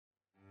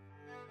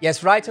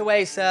Yes, right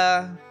away,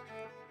 sir.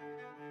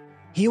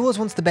 He always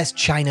wants the best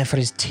china for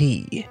his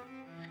tea.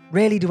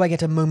 Rarely do I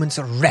get a moment's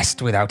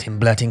rest without him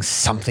blurting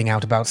something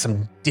out about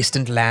some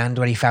distant land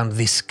where he found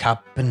this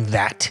cup and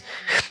that.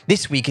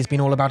 This week has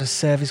been all about a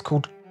service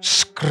called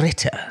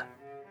Skritter.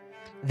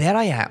 There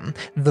I am,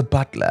 the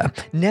butler,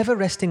 never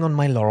resting on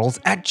my laurels,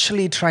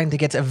 actually trying to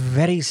get a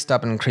very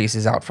stubborn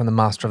creases out from the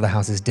master of the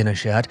house's dinner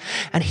shirt,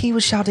 and he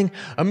was shouting,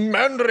 "A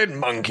Mandarin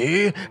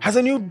Monkey has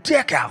a new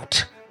deck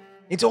out.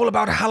 It's all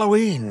about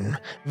Halloween.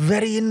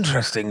 Very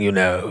interesting, you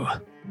know."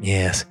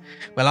 Yes.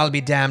 Well, I'll be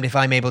damned if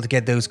I'm able to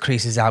get those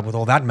creases out with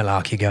all that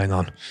malarkey going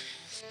on.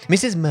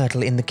 Mrs.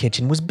 Myrtle in the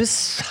kitchen was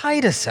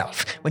beside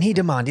herself when he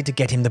demanded to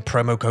get him the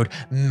promo code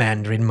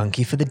Mandarin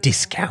Monkey for the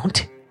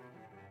discount.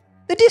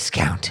 The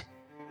discount?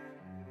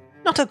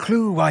 Not a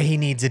clue why he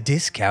needs a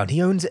discount.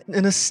 He owns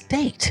an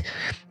estate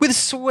with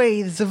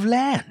swathes of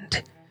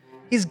land.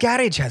 His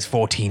garage has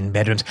 14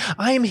 bedrooms.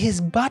 I'm his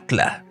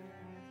butler.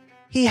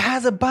 He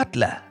has a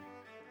butler.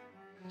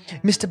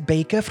 Mr.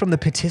 Baker from the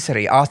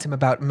patisserie asked him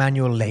about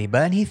manual labor,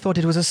 and he thought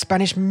it was a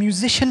Spanish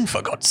musician,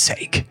 for God's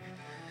sake.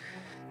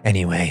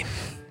 Anyway,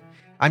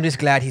 I'm just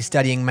glad he's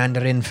studying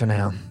Mandarin for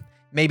now.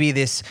 Maybe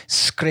this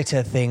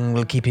Skritter thing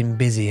will keep him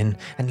busy and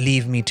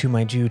leave me to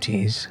my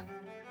duties.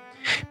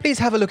 Please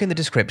have a look in the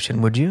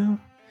description, would you?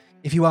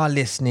 If you are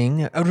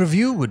listening, a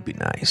review would be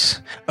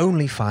nice.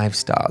 Only 5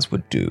 stars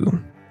would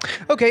do.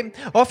 Okay,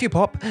 off you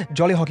pop.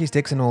 Jolly hockey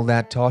sticks and all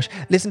that tosh.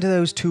 Listen to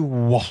those two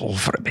waffle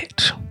for a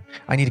bit.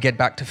 I need to get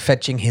back to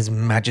fetching His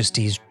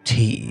Majesty's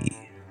tea.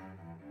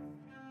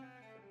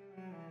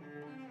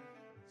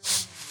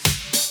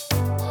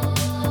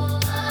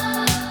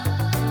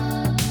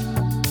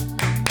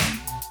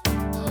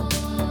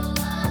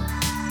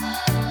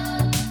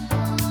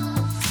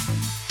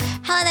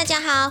 Hello， 大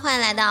家好，欢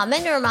迎来到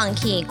Mandarin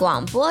Monkey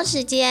广播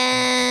时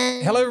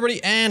间。 Hello,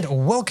 everybody, and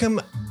welcome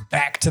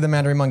back to the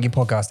Mandarin Monkey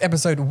Podcast,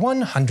 episode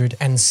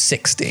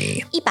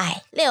 160.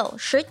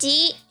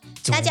 160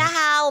集，大家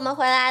好，我们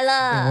回来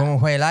了。我们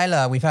回来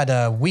了. We've had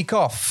a week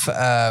off,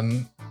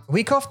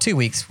 2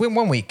 weeks,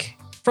 1 week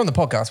from the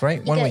podcast,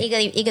 right? 1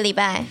 week. 一个礼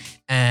拜。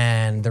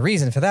 And the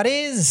reason for that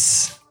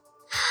is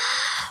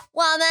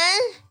我们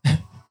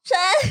生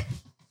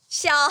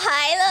小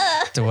孩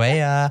了。对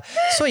啊.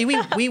 So we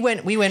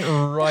went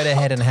right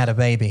ahead and had a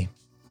baby.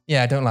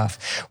 Yeah, don't laugh.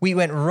 We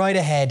went right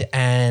ahead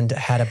and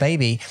had a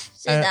baby.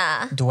 是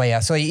的。对啊.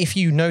 So if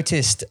you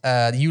noticed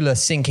Eula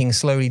sinking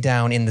slowly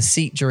down in the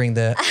seat during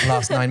the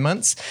last 9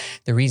 months,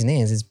 the reason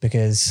is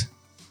because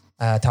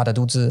她的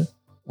肚子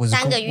was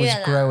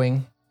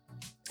growing.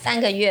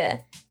 3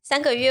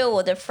个月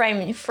我的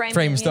frame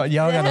started,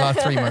 yeah, in the last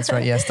 3 months,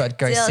 right? Yeah, started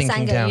going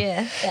sinking down.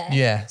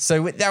 Yeah,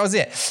 so that was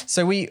it.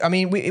 So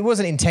it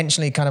wasn't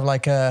intentionally kind of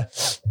like a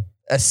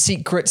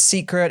secret.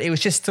 It was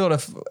just sort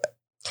of.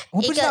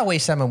 我不知道为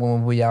什么我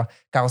们不要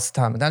告诉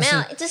他们，但是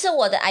没有，这是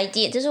我的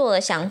idea， 这是我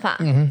的想法，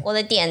我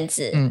的点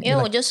子，因为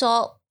我就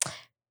说，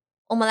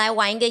我们来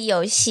玩一个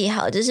游戏，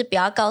好，就是不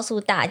要告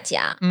诉大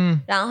家，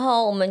然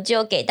后我们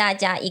就给大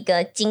家一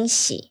个惊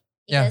喜，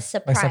一个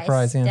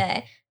surprise，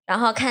 对，然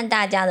后看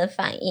大家的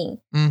反应，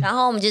然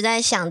后我们就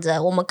在想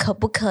着，我们可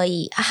不可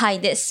以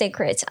hide this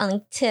secret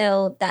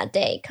until that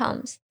day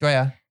comes？ 对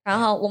啊，然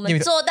后我们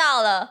做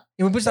到了，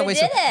因为不知道为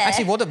什么，而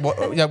且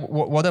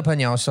我的朋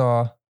友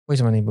说。为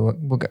什么你不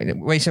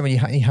为什么你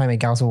还没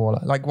告诉我了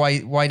Like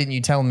why didn't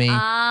you tell me?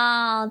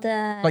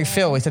 Like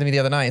Phil was telling me the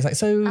other night. It's like,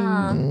 so you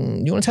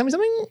want to tell me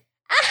something?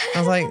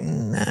 I was like,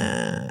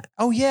 nah.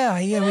 Oh yeah,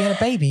 we had a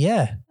baby,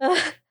 yeah.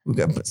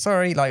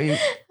 Sorry, like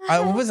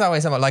我不知道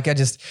为什么 Like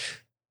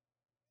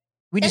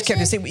we just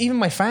kept it. Even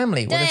my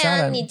family. 对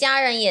啊，你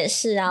家人也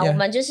是啊。我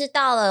们就是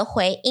到了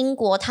回英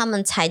国，他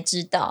们才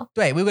知道。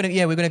对 we're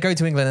gonna go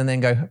to England and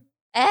then go.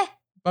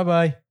 Bye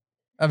bye.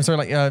 I'm sorry,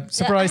 like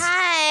surprise.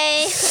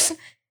 Hi.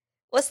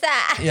 What's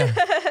that? Yeah.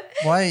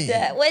 Why?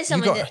 对，为什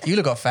么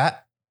you got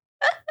fat?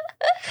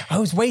 I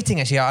was waiting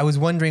actually. I was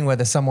wondering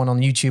whether someone on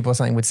YouTube or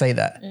something would say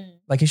that.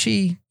 Like, is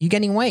you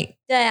gaining weight?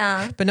 对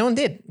啊。But no one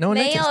did. No one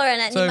noticed. 没有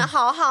人，你们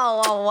好好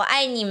哦，我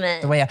爱你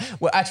们。对呀，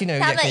 well, actually no.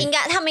 他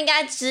们应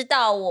该知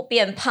道我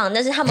变胖，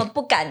但是他们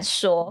不敢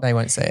说。They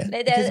won't say it.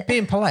 Because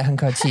being polite 很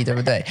客气，对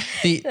不对？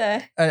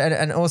对。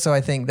And also I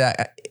think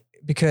that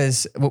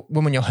because 我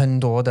们有很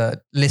多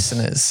的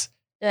listeners.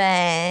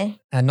 对。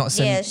 And not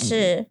so. 也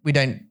是。 We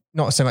don't.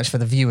 Not so much for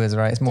the viewers,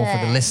 right? It's more for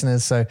the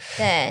listeners. So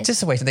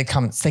just a way so they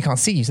can't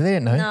see you, so they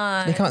don't know.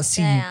 No, they can't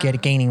see you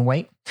gaining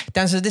weight.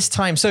 但是 this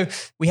time, so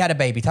we had a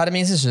baby. 他的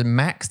名字是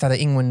Max， 他的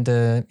英文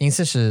的名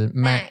字是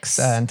Max，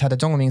 他的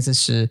中文名字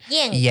是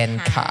燕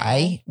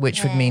凯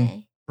which would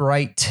mean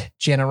bright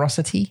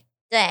generosity.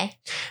 对。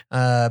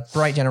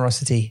Bright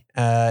generosity.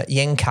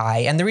 燕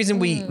凯. And the reason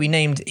we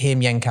named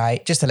him 燕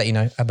凯, just to let you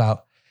know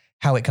about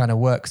how it kind of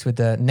works with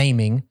the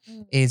naming,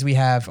 is we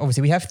have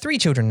 3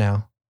 children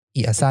now.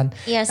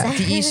 1、2、3.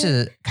 第一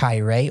是凯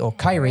瑞 or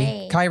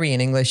Kyrie. Kyrie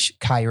in English,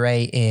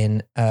 Kyrie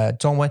in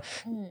中文.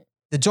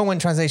 The 中文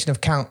translation of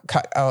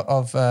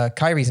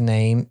Kyrie's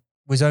name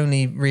was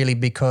only really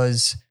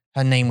because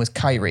her name was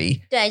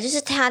Kyrie. 对，就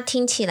是它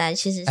听起来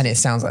其实 And it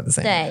sounds like the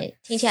same. 对，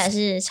听起来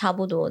是差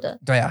不多的。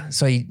对啊，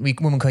所以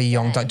我们可以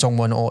用中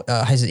文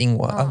还是英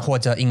文或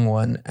者英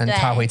文 and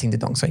他会听得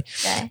懂，所以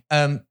对。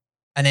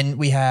And then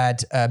we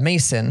had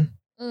Mason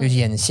就是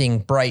演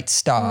星 Bright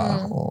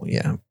Star or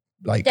yeah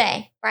like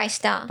对 Bright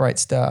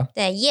Star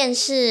对焰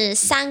是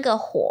3个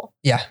火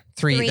yeah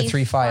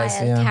three fires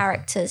yeah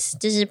characters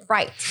就是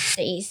bright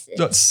的意思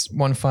that's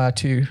 1 fire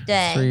 2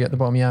 3 at the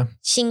bottom yeah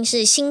星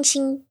是星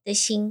星的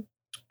星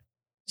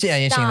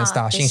yeah 星的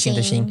star 星星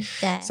的星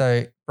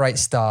so Bright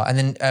Star and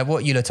then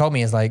what Yula told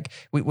me is like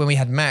when we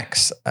had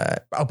Max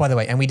oh by the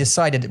way and we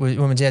decided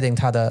我们决定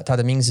他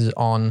的名字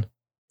on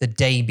the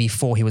day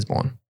before he was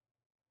born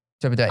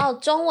对不对？哦，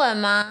中文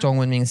吗？中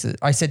文名字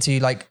I said to you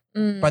like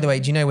by the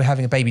way do you know we're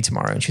having a baby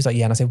tomorrow and she was like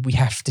yeah and I said we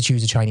have to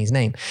choose a Chinese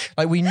name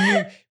like we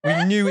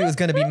knew it was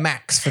going to be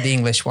Max for the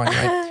English one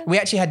right we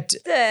actually had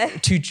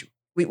two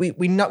we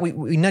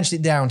nudged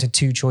it down to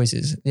 2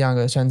 choices 2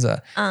个选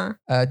择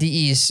第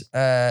一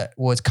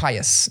was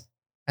Caius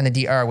and then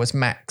第二 was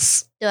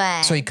Max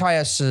对所以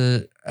Caius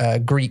是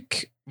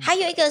Greek 还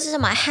有一个是什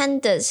么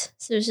Henderson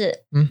是不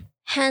是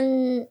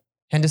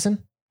Henderson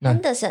No.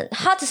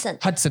 Hudson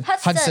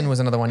was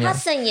another one. Yeah.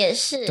 Hudson 也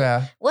是，对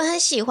啊，我很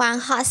喜欢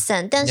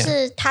Hudson， 但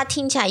是他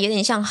听起来有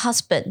点像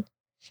husband，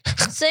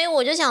 所以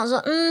我就想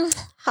说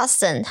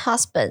，husband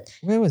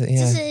Where was it? Yeah.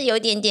 就是有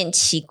点点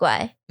奇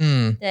怪。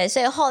对，所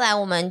以后来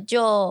我们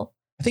就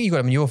I think you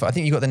got them on your phone. I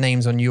think you got the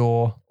names on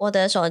your 我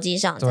的手机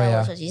上，在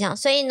我手机上，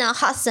所以呢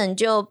Hudson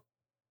就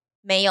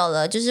没有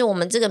了，就是我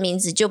们这个名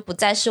字就不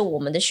再是我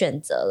们的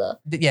选择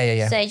了。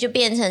Yeah. 所以就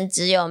变成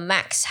只有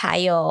Max 还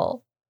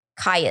有。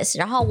Caius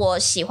然后我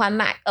喜欢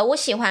我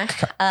喜欢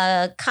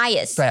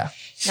Caius 对啊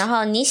然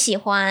后你喜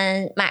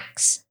欢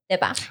Max 对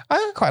吧 I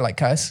quite like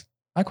Caius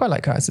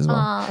as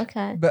well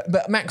okay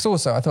but Max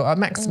also I thought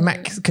Max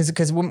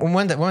because 我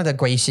们的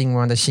贵姓我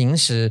们的姓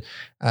是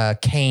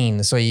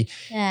Kane 所以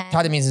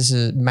他的名字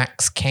是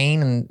Max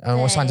Kane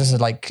我算就是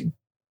like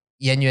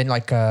演员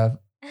like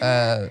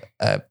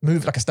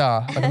move like a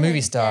star, like a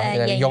movie star.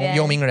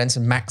 Your名人是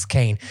Max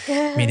Kane.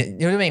 I mean,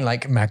 you know what I mean?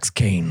 Like Max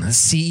Kane, the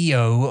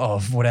CEO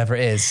of whatever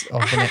it is,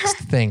 of the next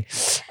thing.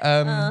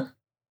 I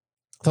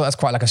thought that's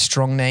quite like a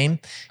strong name.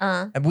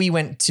 And we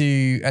went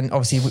to, and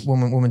obviously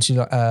woman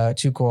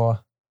去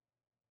过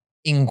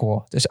英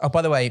国. Oh,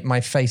 by the way, my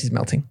face is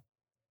melting.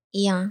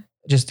 Yeah.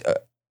 Just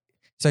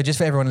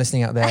for everyone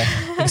listening out there,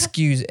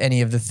 excuse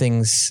any of the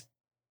things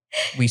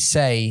we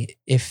say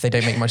if they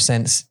don't make much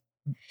sense.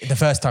 The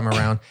first time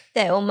around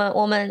对我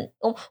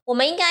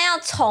们应该要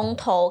从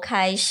头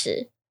开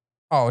始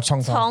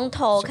从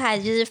头开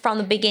始就是 from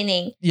the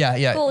beginning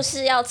yeah 故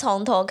事要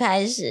从头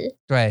开始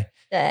对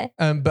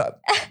but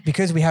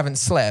because we haven't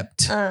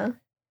slept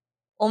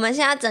我们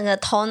现在整个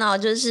头脑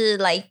就是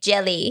like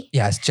jelly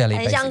yeah it's jelly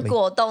很像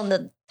果冻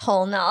的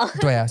头脑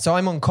对啊 so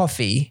I'm on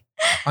coffee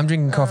I'm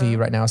drinking coffee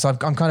right now so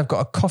I'm kind of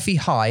got a coffee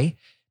high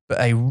but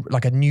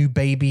like a new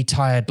baby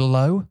tired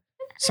low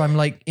so I'm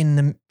like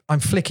I'm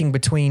flicking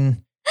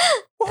between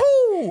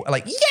woohoo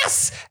like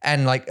yes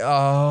and like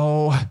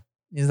oh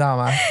你知道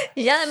吗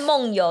你现在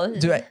梦游是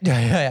不是对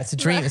it's a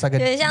dream it's like a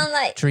有点像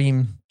like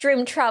dream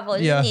travel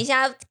就是你现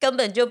在根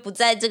本就不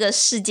在这个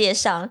世界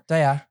上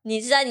对啊你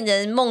是在你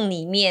的梦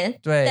里面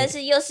对但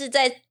是又是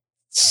在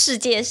世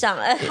界上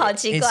好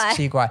奇怪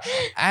奇怪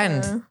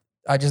and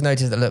I just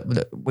noticed that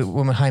look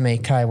我们还没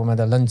开我们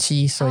的冷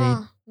气所以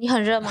你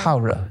很热吗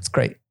好热 it's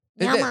great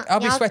I'll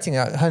be sweating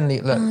很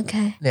热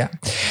okay yeah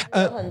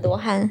很多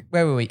汗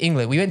where were we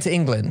England we went to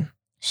England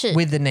是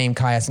with the name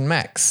Caius and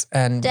Max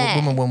and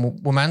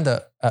我们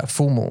的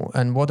父母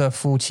and 我的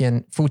父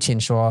亲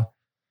说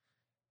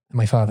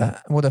my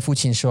father 我的父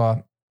亲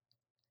说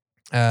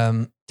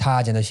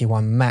他真的喜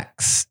欢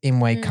Max 因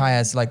为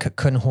Caius like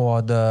困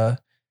惑的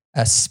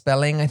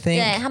spelling I think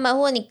对他们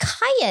问你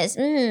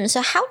Caius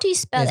so how do you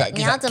spell it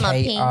你要怎么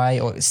拼 K-I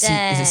or C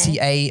is it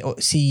C-A or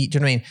C do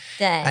you know what I mean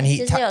对 and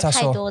就是有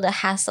太多的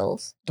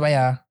hassles 对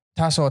啊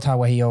他说他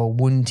会有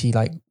问题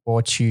like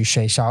我去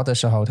学校的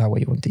时候他会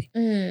有问题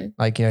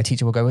like you know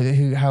teacher will go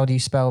how do you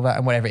spell that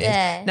and whatever it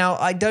is now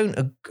I don't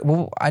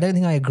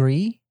think I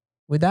agree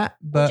with that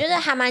but 我觉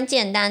得还蛮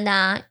简单的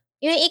啊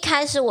因为一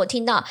开始我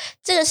听到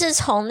这个是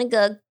从那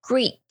个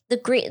the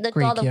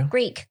god of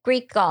Greek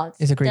god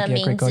的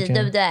名字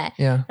对不对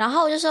yeah 然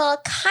後我就說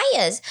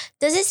Caius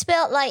does it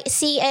spell like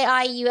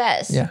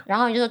C-A-I-U-S yeah 然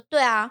後你就說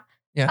對啊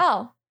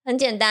yeah 很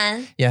簡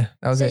單 yeah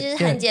that was it 就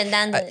是很簡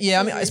單的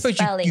yeah I mean I suppose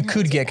you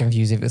could get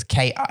confused if it was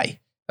K-I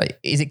like,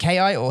 is it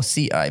K-I or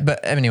C-I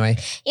but anyway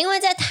因為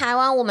在台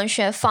灣我們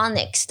學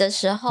phonics 的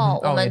時候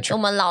我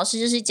們老師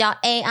就是教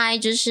A-I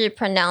就是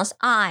pronounce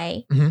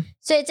I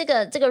所以這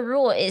個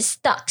rule is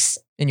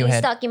in your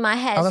head stuck in my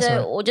head 所以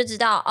我就知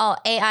道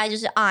A-I 就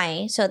是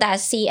I so that's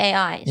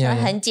C-A-I 所以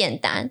很簡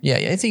單 yeah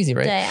it's easy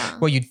right 對啊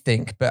well you'd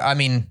think but I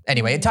mean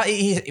anyway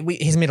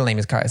his middle name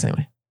is Caius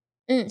anyway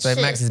so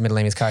Max's middle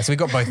name is Caius so we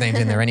got both names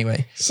in there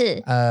anyway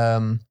是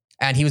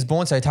and he was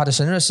born so 他的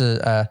生日是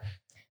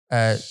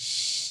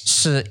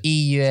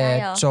11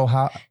月9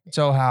号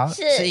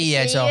11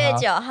月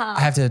9号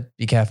I have to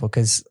be careful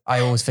because I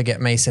always forget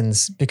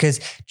Masons because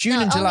June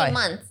and July only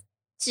month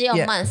只有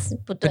month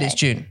不对 but it's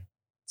June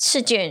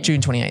是 June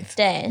June 28th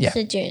对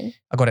是 June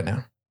I got it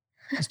now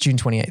it's June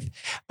 28th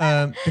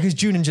because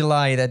June and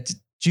July that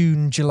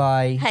June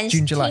July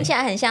听起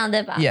来很像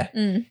对吧 yeah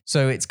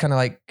so it's kind of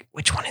like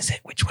which one is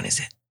it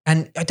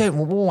and I don't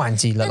我忘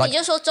记了那你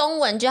就说中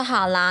文就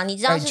好啦你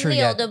知道是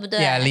Leo 对不对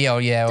yeah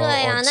Leo yeah 对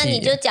啊那你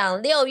就讲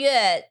6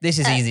月 this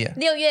is easier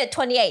 6月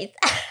 28th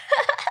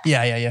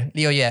yeah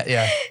Leo yeah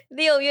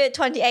 6月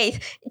 28th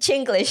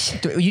Chinglish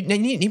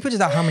你不知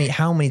道 how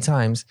many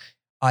times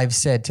I've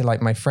said to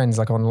like my friends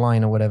like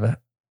online or whatever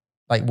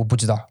like 我不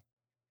知道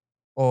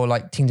or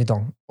like 听得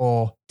懂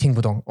or 听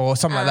不懂 or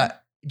something like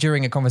that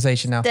during a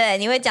conversation now 对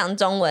你会讲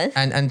中文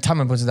and 他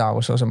们不知道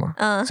我说什么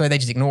so they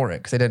just ignore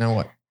it because they don't know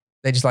what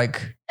they just like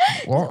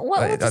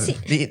what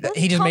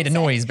he just made a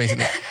noise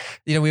basically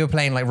you know we were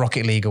playing like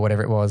Rocket League or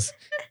whatever it was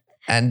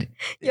and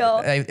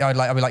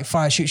I'd be like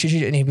fire shoot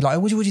and he'd be like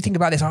what do you think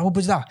about this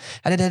不知道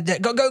and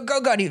then go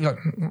and he'd be like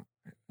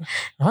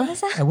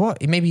huh?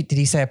 What maybe did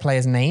he say a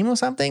player's name or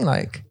something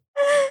like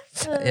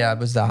yeah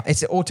不知道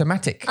it's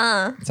automatic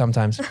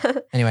sometimes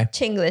anyway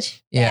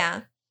Chinglish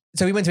yeah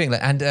so we went to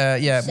England and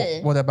yeah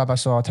我的爸爸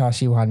说他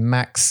喜欢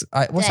Max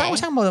我想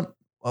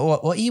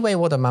我以为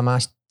我的妈妈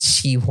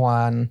喜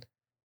欢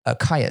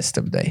Caius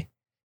对不对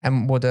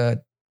and 我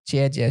的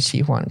姐姐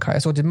喜欢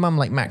Caius so did mum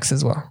like Max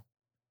as well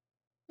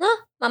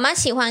妈妈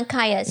喜欢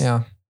Caius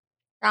yeah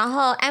然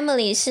後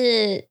Emily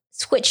是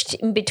switched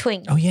in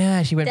between oh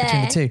yeah she went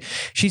between the two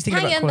she's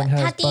thinking about calling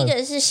her 她第一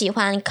个是喜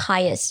歡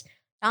Caius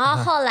然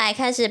後後來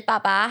開始爸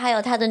爸還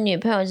有他的女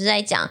朋友就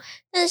在講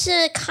但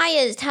是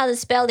Caius 他的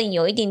spelling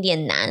有一點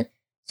點難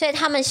所以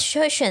他們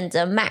會選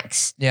擇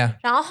Max yeah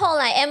然後後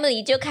來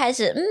Emily 就開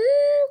始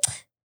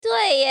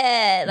對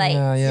耶 like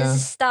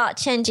just start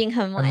changing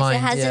her mind 所以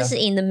他就是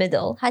in the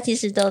middle 他其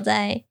實都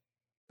在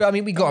But I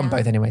mean, we got on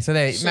both anyway. So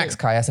they Max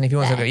Caius, and if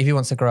he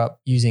wants to grow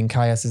up using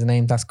Caius as a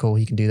name, that's cool.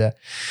 He can do that.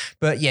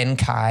 But Yen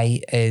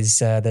Kai is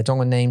the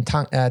Dongwon name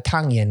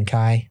Tang Yen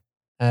Kai.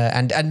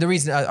 And the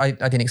reason I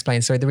didn't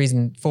explain, sorry, the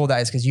reason for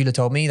that is because Eula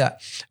told me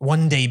that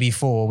one day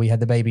before we had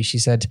the baby, she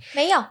said,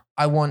 沒有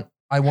I want.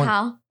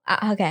 How?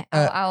 Okay,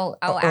 I'll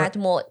add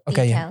more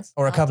details. Okay,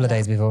 or a couple of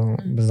days before.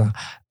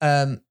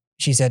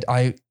 She said,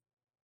 I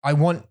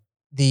want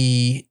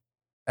the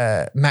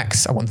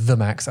Max. I want the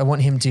Max. I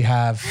want him to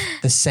have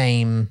the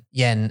same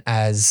yen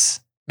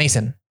as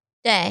Mason.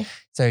 对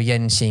So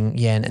yen Xing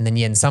yen and then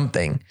yen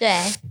something.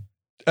 对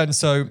And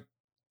so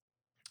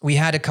we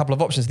had a couple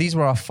of options. These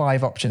were our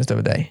 5 options the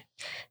other day.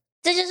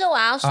 这就是我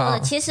要说的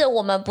其实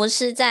我们不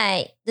是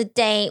在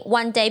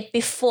one day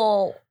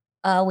before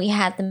we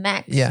had the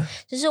Max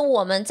就是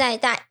我们在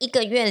大1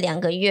个月2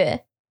个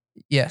月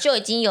就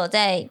已经有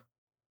在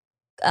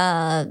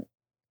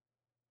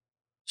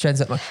选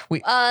择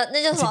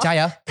那叫什么加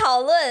油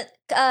讨论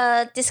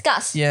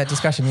discuss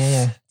discussion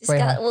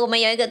discuss 我们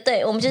有一个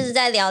对我们就是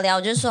在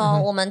聊就是说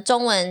我们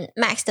中文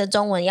Max 的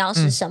中文要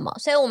是什么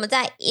所以我们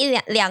在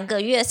2个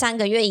月3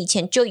个月以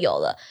前就有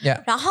了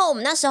然后我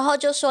们那时候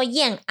就说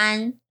燕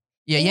安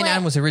燕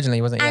安 was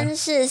originally wasn't it 安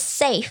是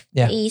safe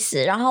的意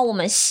思然后我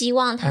们希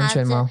望它安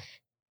全吗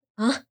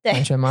对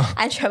安全吗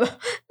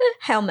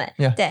helmet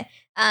对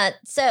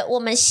所以我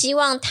们希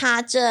望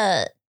它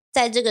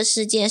在这个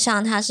世界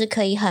上它是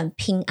可以很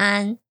平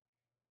安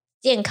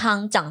健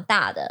康长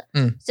大的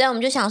所以我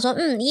们就想说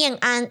燕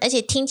安而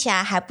且听起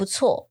来还不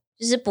错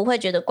就是不会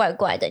觉得怪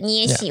怪的你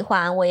也喜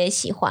欢我也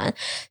喜欢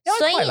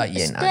所以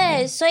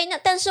对所以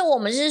但是我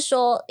们是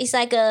说 it's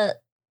like a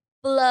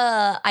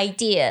blur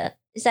idea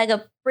it's like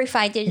a brief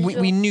idea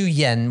we knew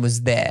yen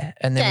was there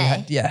and then we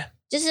had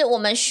就是我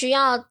们需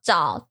要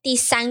找第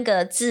3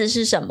个字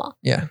是什么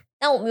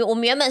那我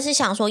们原本是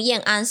想说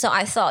燕安 so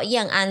I thought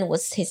燕安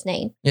was his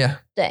name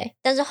对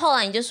但是后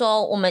来你就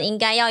说我们应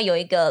该要有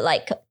一个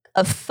like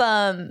a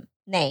firm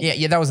name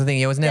yeah that was the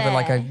thing it was never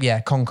like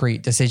a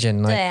concrete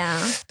decision like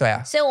对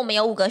啊所以我们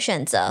有5个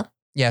选择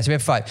yeah so we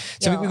have 5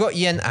 so we got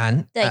Yen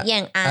An 对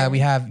燕安 we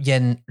have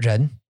Yen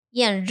Ren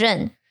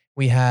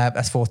we have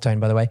that's 4th tone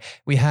by the way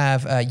we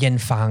have Yen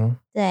Fang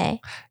对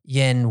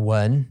Yen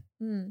Wen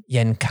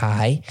Yen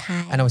Kai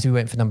and obviously we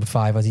went for number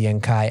 5 was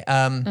Yen Kai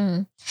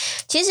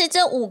其实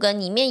这5个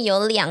里面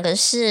有2个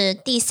是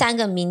第3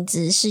个名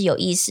字是有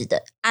意思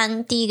的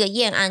安第一个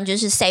燕安就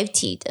是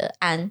safety 的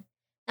安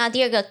那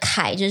第2个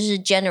凯就是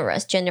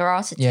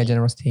generosity yeah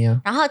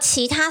generosity 然后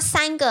其他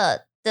3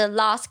个the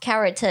last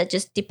character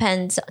just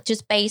depends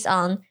just based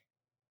on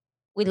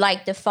we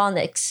like the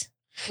phonics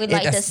we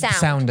like the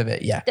sound of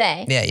it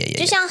对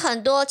就像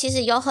很多其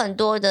实有很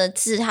多的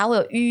字它会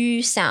有 ü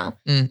sound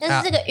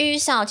但是这个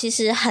ü sound 其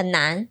实很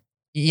难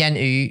谚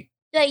语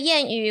对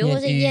谚语或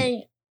是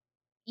谚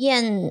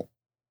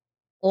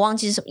我忘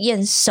记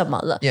验什么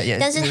了，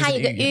但是它有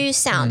个 ü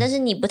sound，但是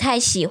你不太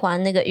喜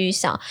欢那个 ü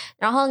sound，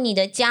然后你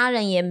的家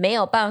人也没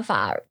有办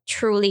法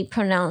truly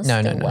pronounce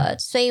the word，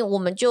 所以我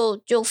们就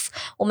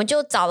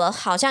找了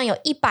好像有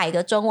100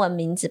个中文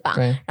名字吧，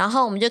然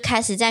后我们就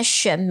开始在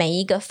选每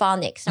一个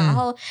phonics， 然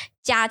后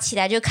加起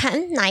来就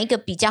看哪一个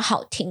比较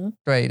好听。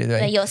对，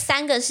有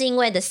3个是因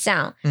为 the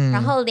sound，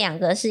然后2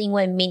个是因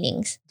为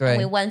meanings。对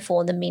 ，we went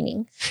for the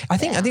meaning。I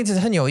think 这是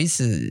很有意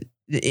思。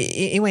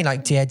因为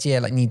like 姐姐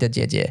like 你的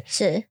姐姐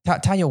是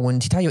她有问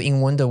题，她有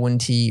英文的问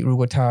题。如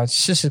果她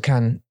试试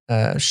看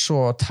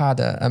说她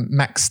的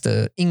Max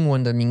的英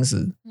文的名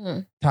字，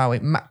她会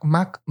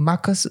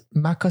Marcus，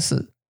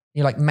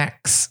 you like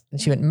Max，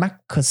 she went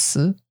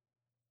Marcus，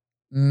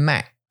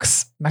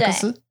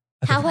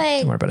她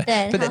会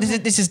对 ，but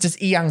this is just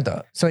一样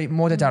的，所以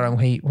某的家人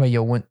会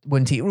有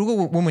问题。如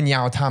果我们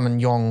要他们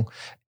用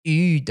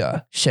语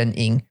的声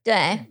音，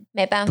对，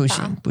没办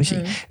法，不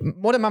行。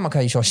我的妈妈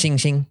可以说星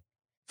星。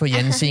for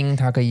言星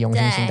她可以用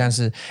星星，但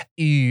是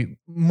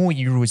母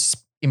语 is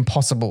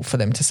impossible for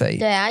them to say.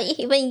 对啊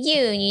even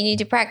you need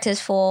to practice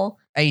for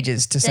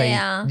ages to say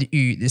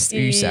this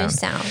ü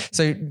sound.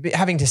 So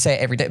having to say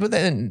it every day. But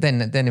then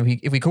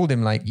if we called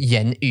him like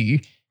言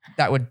语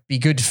that would be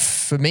good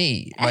for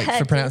me, like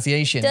for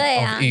pronunciation 对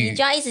啊 of 语。你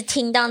就要一直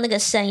听到那个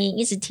声音，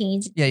一直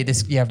听。Yeah,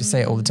 you have to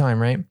say it all the time,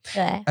 right?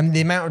 对。And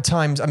the amount of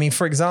times, I mean,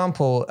 for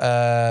example,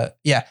 the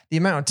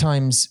amount of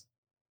times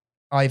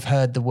I've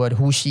heard the word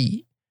呼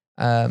吸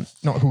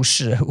not 呼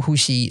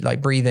吸,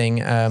 like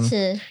breathing,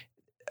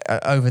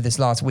 over this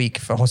last week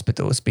for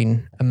hospital has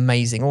been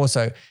amazing.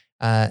 Also,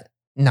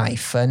 奶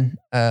粉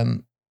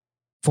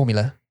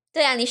formula.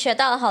 对啊，你学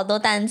到了好多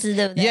单字，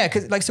对不对？ Yeah,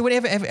 because like so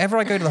whenever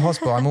I go to the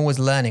hospital, I'm always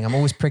learning. I'm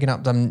always picking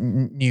up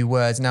some new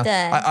words. Now,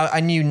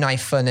 I knew 奶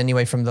粉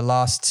anyway from the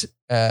last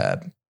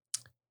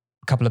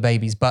couple of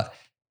babies, but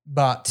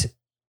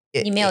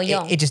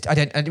it just I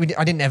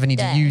didn't ever need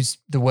to use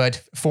the word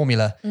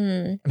formula. I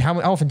mean, how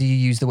often do you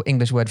use the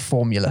English word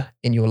formula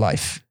in your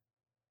life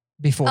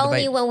before the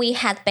baby? Only when we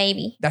had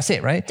baby. That's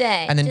it, right?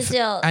 对， and then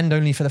and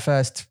only for the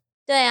first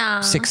对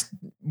啊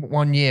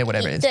 1 year,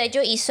 whatever it is. 对，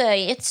就1岁而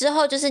已，之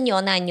后就是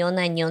牛奶，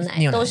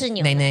都是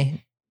牛奶。奶。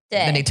对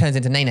Then it turns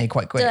into 奶奶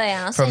quite quick. 对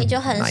啊，所以就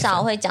很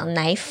少会讲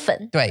奶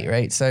粉。对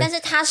 ，right? So 但是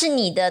它是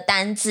你的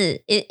单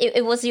字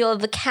 ，it was your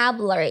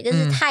vocabulary， 但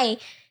是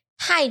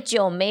太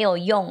久没有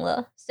用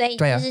了。所以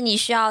就是你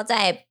需要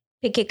再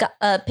pick it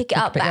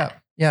up back.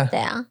 Yeah. 对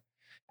啊。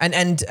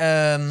And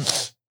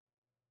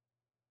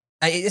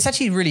it's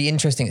actually really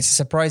interesting. It's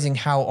surprising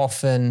how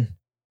often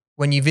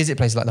when you visit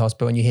places like the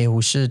hospital and you hear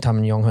护士他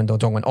们用很多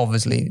中文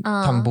obviously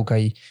他们不可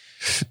以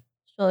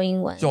说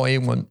英文。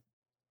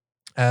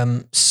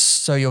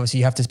So obviously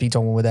you have to speak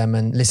中文 with them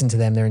and listen to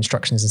them, their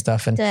instructions and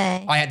stuff. And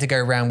对 I had to go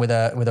around with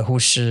a 护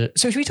士.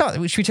 So should we tell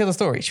the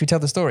story? Should we tell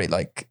the story?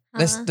 Like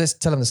let's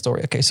tell them the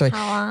story. Okay, so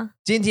好啊。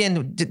今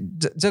天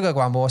这个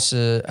广播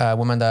是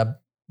我们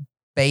的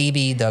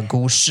baby 的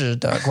故事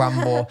的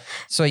广播。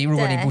所以如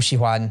果你不喜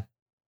欢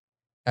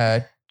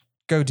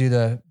go do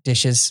the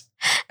dishes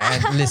and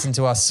listen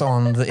to us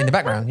in the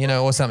background, you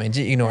know, or something.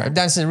 Ignore it.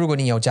 但是如果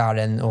你有家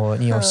人或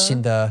你有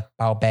新的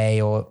宝贝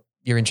or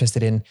you're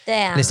interested in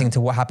listening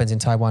to what happens in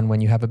Taiwan when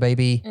you have a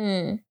baby,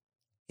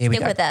 here we Stick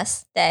go. with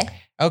us. 对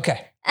Okay.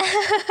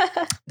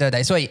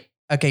 对，所以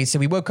okay, so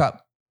we woke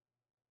up.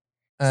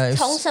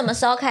 从什么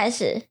时候开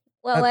始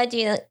 ？Where do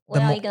you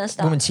gonna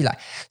start? 我们起来，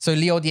所以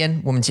6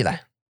点我们起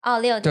来。哦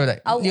，6点，对不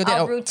对？6点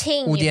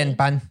routine 5点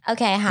半。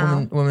OK，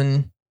 好。我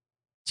们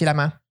起来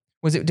吗？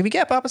 Did we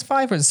get up at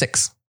 5 or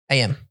 6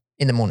 a.m.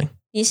 in the morning?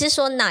 你是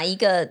说哪一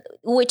个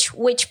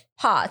which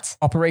part?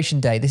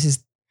 Operation day. This is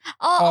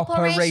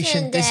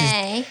Operation Day. This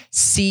is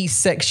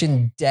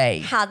C-section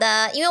day. 好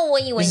的，因为我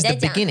以为你在 This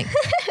is the 讲 beginning.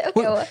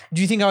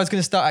 Do you think I was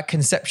going to start at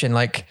conception?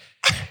 Like,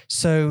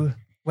 so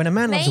when a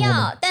man loves 没 a 有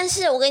woman. 但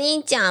是我跟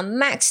你讲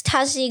 ，Max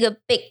他是一个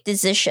big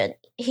decision.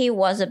 He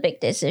was a big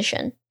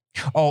decision.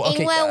 Oh, okay.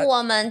 因为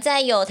我们在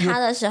有他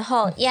的时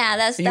候 ，Yeah,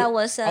 that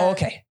was. Oh,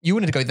 okay. You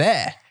wanted to go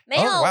there? 没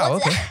有 Oh, wow. 我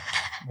只 Okay.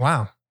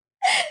 Wow.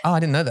 Oh, I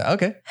didn't know that.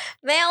 Okay.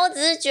 没有，我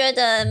只是觉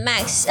得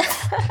Max，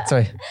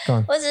 Sorry. Go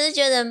on. 我只是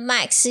觉得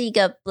Max 是一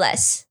个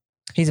bless，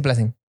 He's a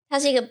blessing. 他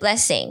是一个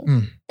blessing，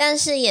但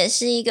是也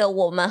是一个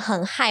我们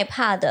很害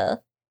怕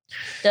的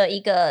一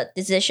个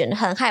decision，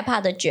 很害怕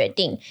的决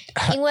定，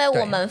因为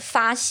我们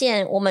发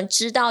现，我们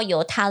知道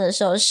有他的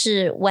时候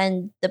是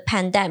when the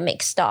pandemic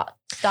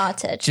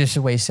started， 这是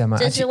为什么？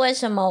这是为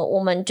什么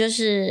我们就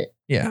是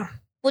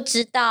不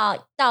知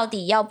道到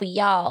底要不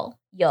要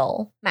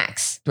有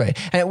Max。对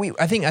 ，and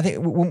I think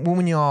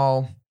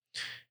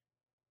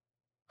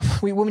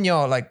when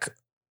you're like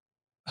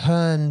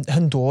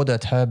很多的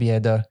特别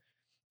的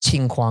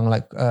情况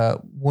like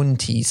问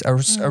题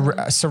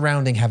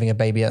surrounding having a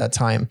baby at that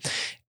time.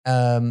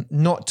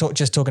 Not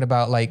just talking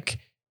about like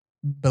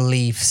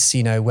beliefs,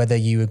 you know, whether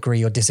you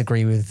agree or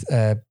disagree with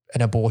an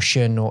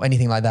abortion or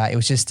anything like that. It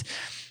was just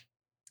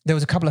there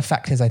was a couple of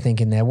factors I think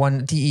in there.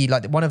 One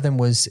of them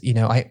was, you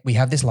know, we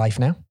have this life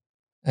now.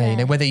 You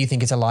know, whether you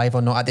think it's alive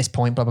or not at this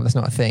point, blah blah. That's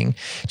not a thing.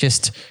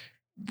 Just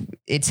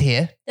it's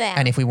here.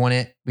 And if we want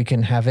it, we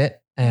can have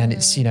it. And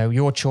it's, you know,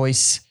 your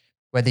choice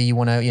whether you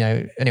want to, you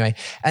know, anyway.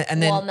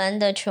 And then 我们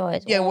的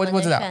choice. Yeah, what's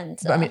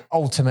that? But I mean,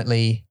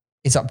 ultimately,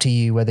 it's up to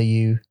you whether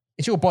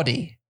it's your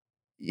body.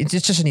 It's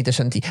just need the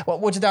shanti.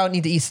 What did I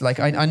need to eat? Like,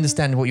 I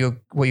understand what you're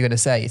going to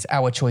say. It's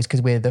our choice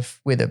because we're the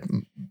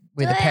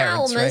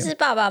parents. 我们是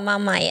爸爸妈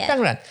妈耶。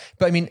当然,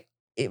 but I mean,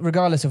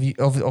 regardless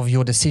of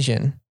your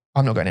decision,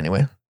 I'm not going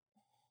anywhere.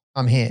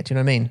 I'm here. Do you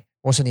know what I mean?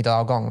 我是你的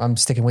老公, I'm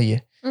sticking with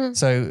you.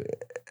 So,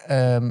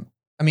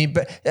 I mean,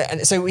 but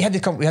so we had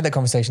that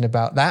conversation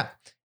about that,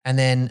 and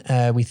then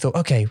we thought,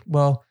 okay,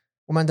 well,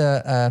 我们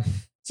的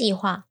计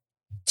划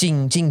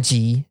晋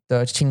级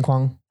的情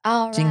况，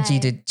晋级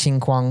的情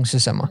况是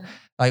什么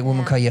？Like 我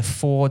们可以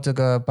afford 这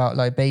个 about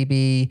like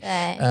baby,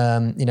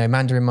 you know,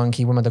 Mandarin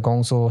Monkey 我们的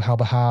工作好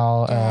不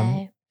好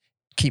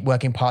？keep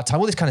working part time,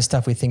 all this kind of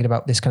stuff. We're thinking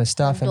about this kind of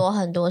stuff.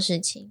 很多事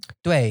情。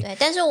对，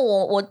但是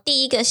我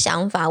第一个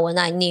想法 when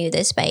I knew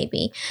this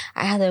baby,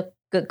 I had a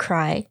good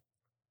cry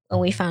when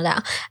we found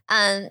out.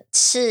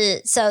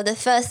 So the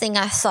first thing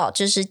I thought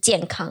就是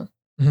健康。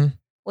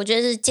我觉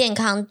得是健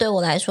康对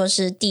我来说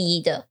是第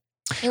一的。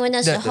因为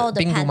那时候的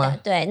病毒吗？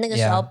对，那个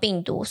时候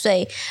病毒，所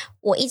以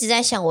我一直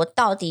在想，我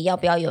到底要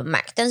不要有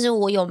Max？ 但是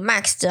我有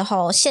Max 之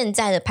后，现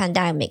在的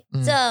pandemic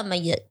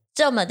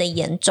这么的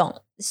严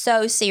重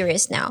 ，so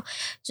serious now，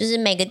 就是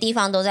每个地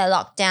方都在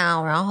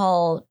lockdown，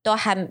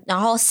 然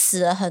后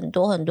死了很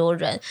多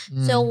人，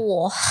所以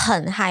我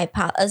很害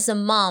怕。As a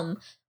mom，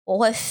 我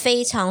会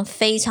非常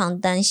非常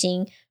担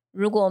心，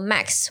如果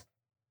Max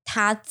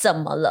他怎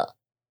么了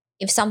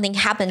 ，if something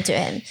happened to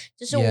him，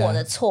 就是我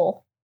的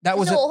错。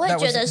就是我会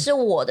觉得是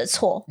我的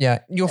错。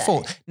Yeah, your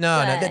fault. No,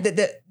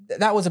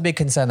 that was a big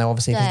concern though,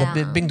 obviously, because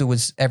the Bingdu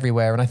was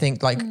everywhere. And I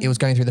think like it was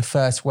going through the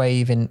first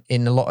wave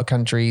in a lot of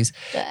countries.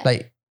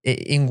 Like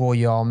英国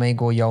有，美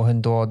国有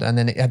很多 and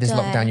then it had this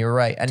lockdown, you're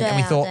right. And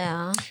we thought,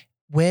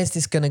 where's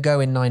this going to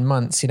go in 9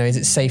 months? You know, is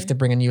it safe to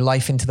bring a new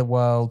life into the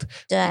world?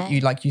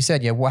 Like you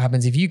said, yeah, what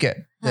happens if you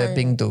get the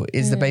Bingdu?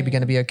 Is the baby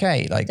going to be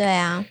okay? Like, 对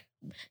啊，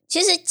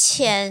其实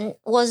钱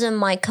wasn't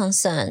my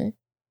concern.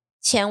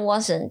 钱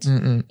wasn't，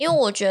 因为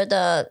我觉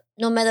得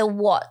no matter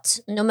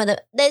what, no matter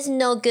there's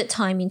no good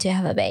timing to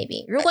have a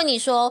baby。如果你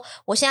说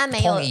我现在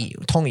没有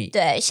同意，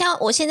对，像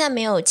我现在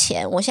没有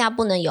钱，我现在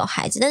不能有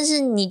孩子，但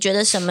是你觉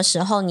得什么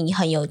时候你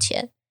很有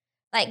钱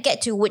 ？Like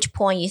get to which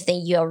point you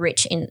think you are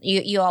rich and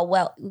you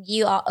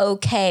are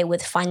okay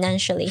with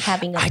financially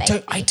having a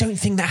baby? I don't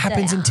think that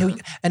happens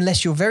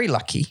unless you're very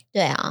lucky.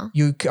 对啊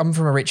You come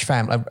from a rich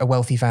family, a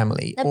wealthy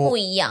family. 那不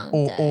一样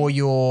or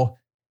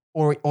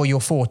you're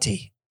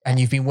 40. And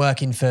you've been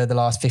working for the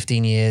last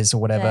 15 years or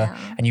whatever,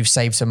 and you've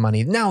saved some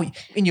money. Now,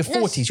 in your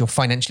 40s, you're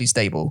financially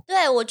stable.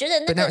 对，我觉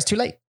得But now it's too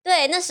late.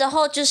 对，那时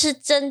候就是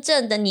真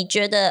正的你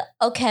觉得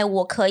OK，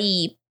 我可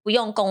以不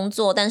用工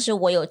作，但是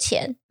我有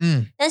钱。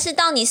但是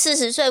到你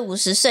40岁、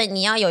50岁，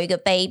你要有一个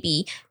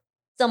baby，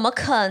 怎么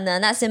可能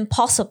 ？That's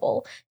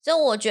impossible。所以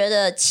我觉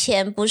得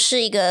钱不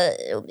是一个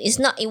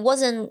it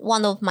wasn't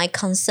one of my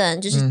concern，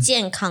 就是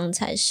健康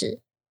才是。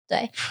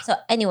对 ，So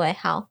anyway，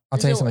 好， I'll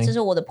tell you something. 这是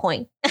我的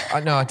point.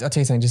 No, I'll tell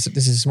you something.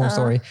 This is a small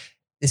story.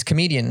 This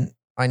comedian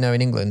I know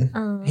in England,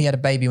 he had a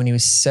baby when he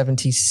was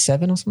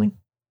 77 or something.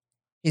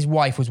 His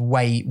wife was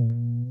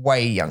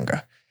way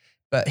younger,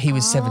 but he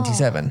was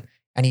 77,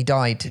 and he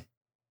died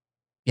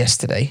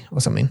yesterday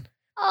or something.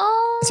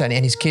 So,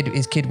 and his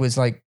kid was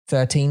like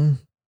 13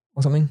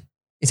 or something.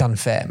 It's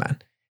unfair, man.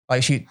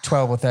 Like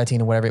 12 or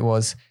 13 or whatever it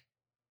was.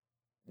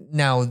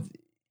 Now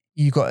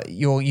you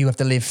have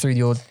to live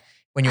through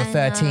when you're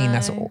 13,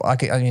 that's all. I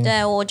mean,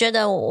 对，我觉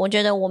得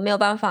我没有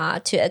办法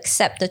to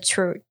accept the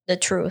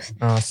truth，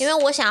 因为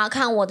我想要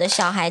看我的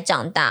小孩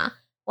长大，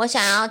我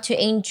想要 to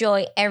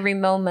enjoy every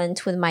moment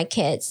with my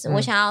kids，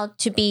 我想要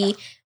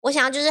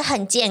就是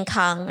很健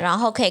康，然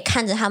后可以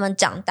看着他们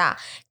长大，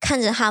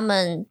看着他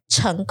们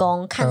成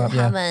功，看着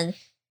他们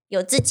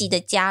有自己的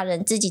家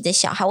人、自己的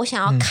小孩，我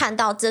想要看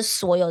到这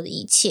所有的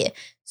一切，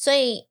所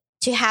以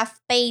to have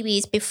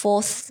babies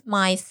before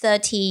my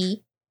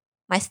 30th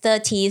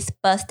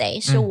birthday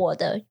是我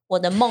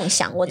的梦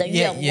想，我的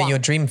愿望。Yeah, your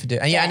dream for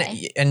doing.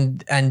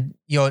 And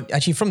you're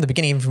actually from the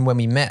beginning, even from when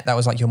we met, that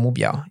was like your 目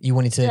标. You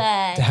wanted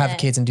to have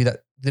kids and do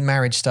the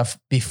marriage stuff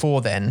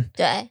before then.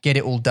 对 Get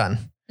it all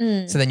done.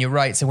 So then you're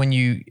right. So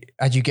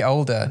as you get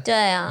older, 对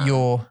啊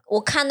我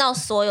看到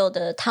所有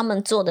的他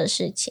们做的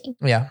事情。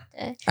Yeah.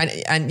 对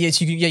And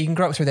yes, you can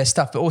grow up through their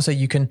stuff, but also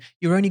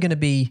you're only going to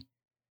be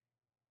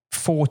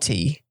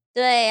 40.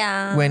 对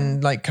啊 When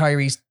like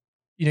Kyrie's,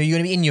 you know, you're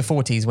going to be in your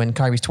 40s when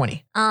Kyrie's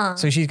 20.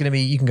 So she's going to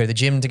be, you can go to the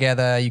gym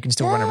together, you can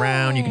still run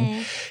around, you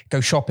can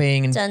go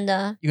shopping, and 真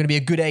的 you're going to be a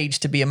good age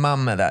to be a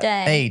mum at that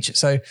age.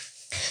 So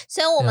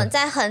所以我们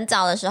在很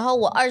早的时候，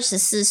我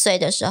24岁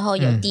的时候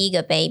有第一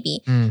个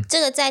baby，这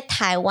个在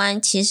台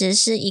湾其实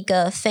是一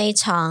个非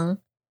常，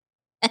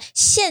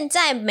现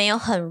在没有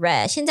很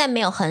rare， 现在没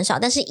有很少，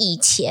但是以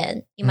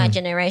前 in my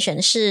generation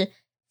是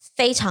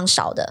非常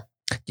少的，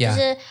就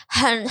是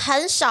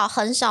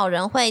很少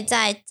人会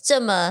在这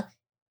么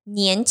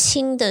年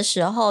轻的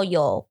时候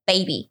有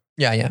baby。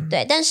Yeah.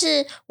 对，但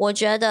是我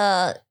觉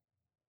得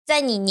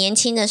在你年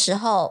轻的时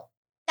候，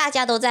大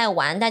家都在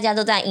玩，大家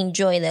都在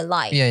enjoy the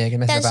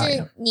life。Yeah. 但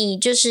是你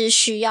就是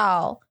需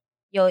要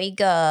有一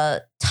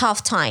个 tough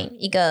time，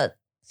 一个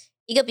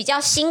比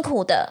较辛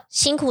苦的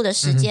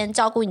时间，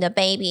照顾你的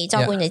baby，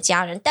 照顾你的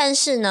家人。但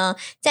是呢，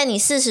在你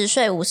40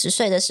岁、50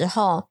岁的时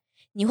候，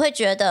你会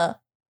觉得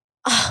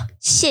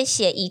谢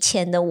谢以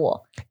前的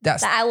我。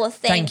That's I will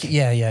thank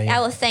you. I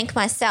will thank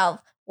myself。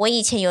我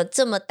以前有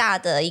这么大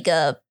的一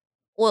个，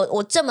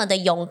我这么的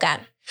勇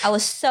敢。I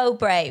was so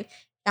brave。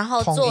然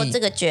后做这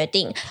个决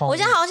定，我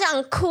现在好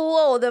想哭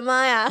哦！我的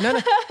妈呀 ！No,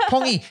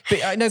 Pongi,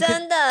 but I know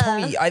真的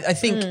Pongi. I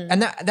think,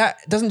 and that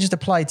doesn't just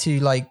apply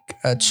to like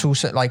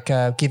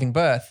giving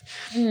birth.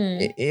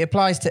 It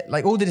applies to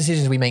like all the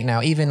decisions we make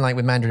now, even like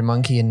with Mandarin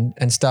Monkey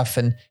and stuff,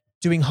 and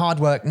doing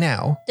hard work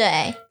now.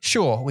 对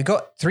Sure, we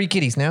got 3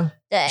 kiddies now.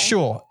 对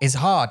Sure, it's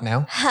hard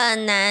now.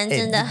 很难，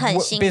真的很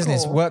辛苦。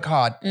 Business, work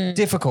hard,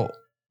 difficult.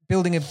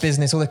 Building a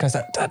business, all this kind of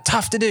stuff,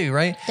 tough to do,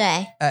 right?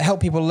 对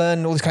help people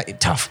learn all this kind of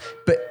tough,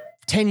 but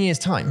 10 years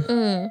time,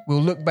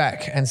 we'll look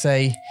back and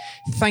say,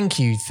 thank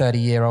you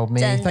 30-year-old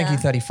me, thank you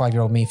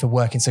 35-year-old me for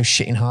working so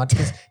shitting hard,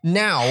 because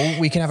now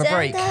we can have a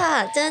break.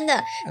 真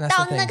的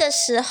到那个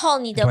时候，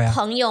你的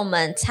朋友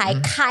们才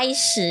开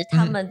始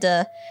他们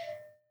的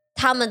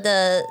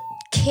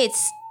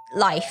kids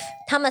life，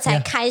 他们才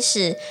开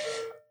始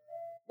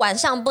晚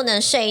上不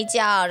能睡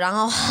觉，然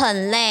后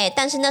很累，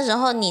但是那时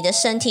候你的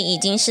身体已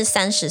经是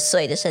30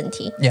岁的身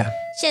体。Yeah.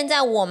 现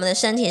在我们的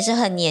身体是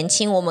很年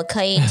轻，我们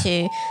可以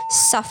to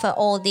suffer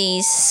all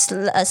these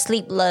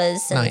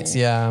sleepless nights,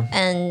 yeah.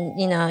 and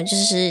you know 就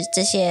是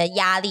这些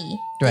压力，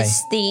对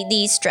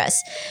these stress。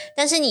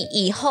但是你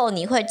以后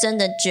你会真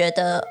的觉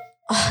得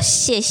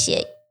谢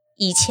谢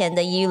以前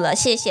的 you 了，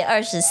谢谢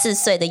24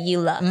岁的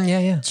you 了。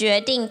Yeah. 决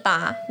定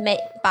把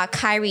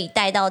Kyrie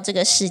带到这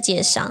个世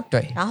界上，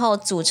对，然后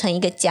组成一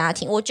个家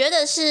庭。我觉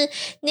得是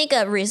那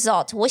个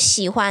result， 我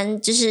喜欢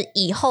就是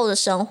以后的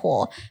生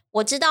活。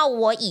我知道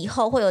我以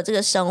后会有这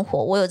个生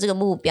活，我有这个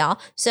目标，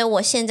所以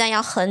我现在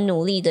要很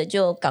努力的，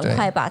就赶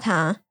快把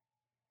它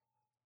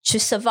去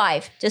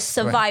survive， 就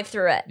survive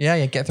through it。Yeah,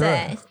 get through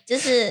it. 就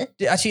是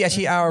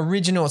actually our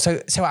original so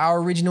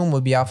our original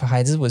目标和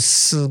孩子was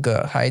 4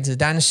个孩子，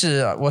但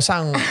是我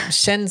想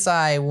现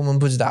在我们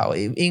不知道，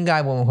应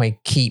该我们会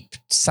keep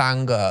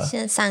 3个，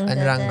现在3个，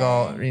然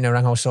后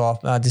然后说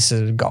这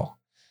是狗，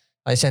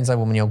现在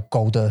我们有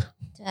狗的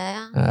对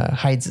啊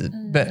孩子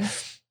，but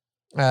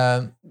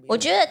我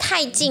觉得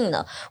太近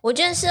了。我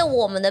觉得是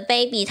我们的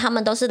baby， 他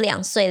们都是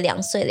2岁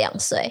，2岁，2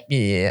岁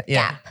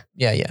gap，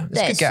 yeah，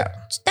 对 good gap。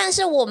但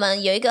是我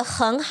们有一个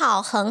很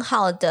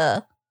好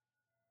的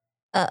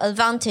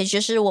advantage， 就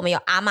是我们有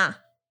阿嬷。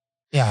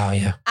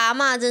Yeah， 阿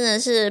嬷真的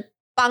是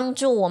帮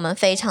助我们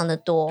非常的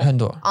多，很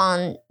多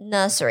on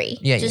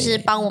nursery， 就是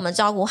帮我们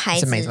照顾孩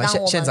子，让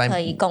我们可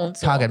以工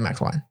作。他跟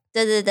Max 玩。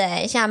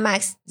对，现在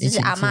Max 就是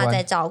阿嬷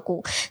在照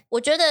顾。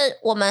我觉得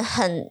我们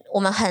很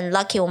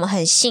lucky， 我们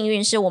很幸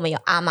运，是我们有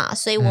阿嬷，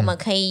所以我们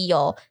可以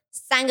有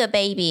3个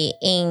baby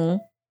in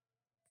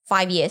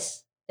 5 years，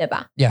 对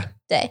吧？ Yeah，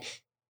 对。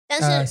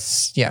但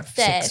是yeah，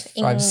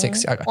 5,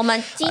 6。我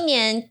们今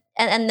年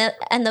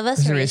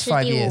anniversary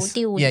是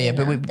第五年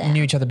 ，Yeah，but we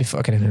knew each other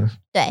before。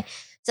对。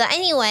So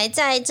anyway，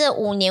 在这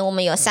5年，我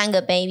们有3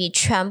个 baby，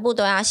 全部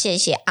都要谢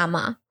谢阿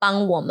嬷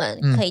帮我们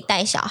可以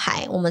带小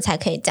孩，我们才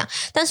可以这样。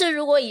但是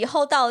如果以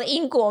后到了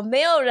英国，没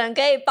有人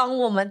可以帮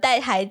我们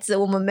带孩子，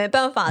我们没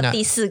办法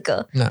第4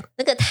个，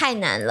那个太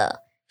难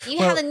了。You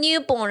have a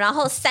newborn， 然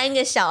后3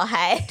个小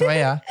孩，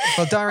对啊。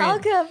Well, Darian， 好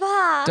可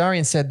怕。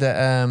Darian said that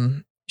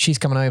she's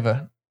coming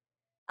over.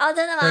 哦，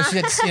真的吗？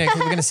 She said,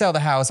 we're going to sell the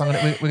house.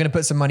 We're going to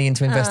put some money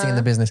into investing in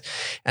the business,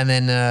 and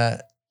then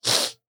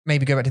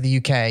maybe go back to the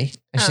UK.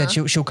 And she said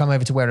she'll come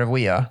over to wherever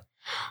we are.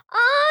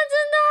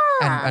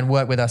 真的。And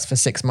work with us for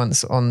 6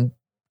 months on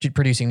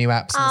producing new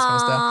apps and this kind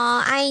of stuff.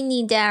 I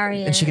need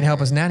Darian. And she can help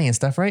us nanny and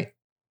stuff, right?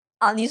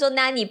 你说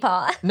nanny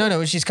part? No,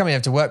 she's coming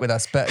over to work with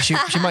us, but she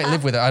might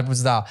live with her. I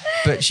was there,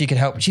 but she could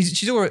help.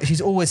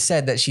 She's always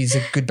said that she's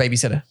a good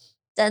babysitter.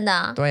 真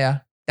的。对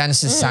呀。但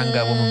是3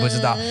个我们不知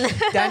道，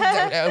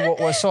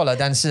我说了，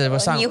但是我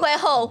上你会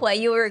后悔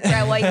 ，you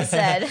regret what you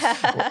said.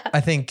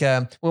 I think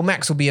well,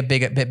 Max will be a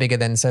bit bigger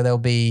then, so I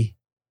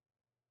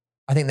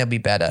think they'll be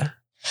better.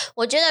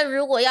 我觉得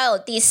如果要有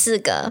第4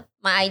个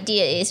 ，my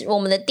idea is 我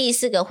们的第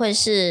4个会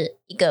是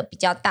一个比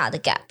较大的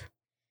gap，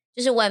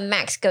 就是 when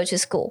Max go to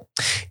school，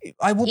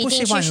 我不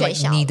喜欢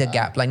like 你的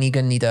gap， like 你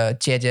跟你的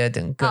姐姐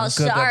等哥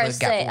哥的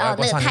gap， 那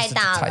个太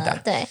大了，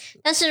对。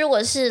但是如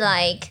果是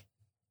like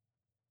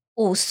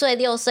 5岁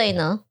6岁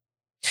呢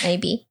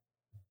 ？Maybe.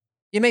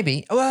 Yeah,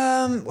 maybe.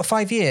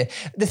 5 year.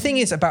 The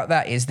thing is about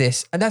that is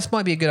this, and that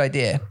might be a good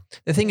idea.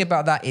 The thing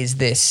about that is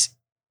this.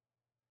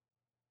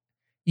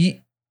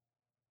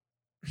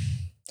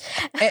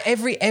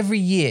 Every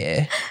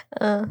year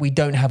we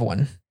don't have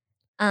one.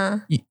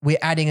 We're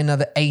adding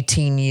another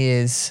 18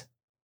 years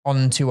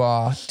onto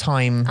our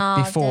time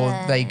before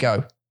they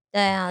go.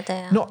 对啊。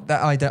Not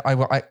that I don't,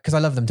 because I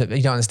love them.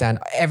 You don't understand.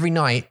 Every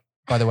night,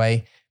 by the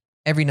way,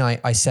 every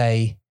night I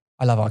say,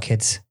 I love our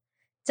kids.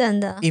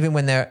 真的 Even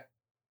when they're,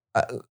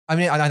 I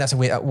mean, I know that's a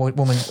weird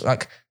woman,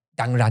 like,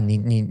 当然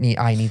你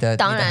爱你的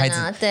孩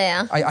子。对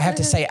啊 I have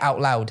to say it out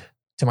loud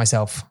to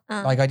myself.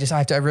 Like I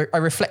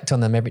reflect on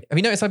them every. Have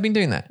you noticed I've been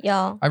doing that?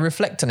 有 I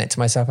reflect on it to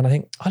myself and I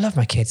think, I love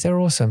my kids. They're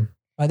awesome.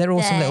 Like, they're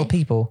awesome little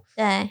people.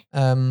 对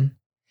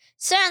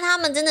虽然他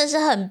们真的是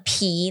很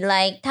皮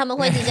like 他们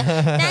会一直讲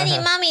Daddy,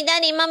 Mommy,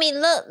 Daddy, Mommy,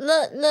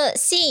 look,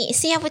 see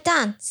I've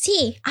done,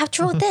 see I've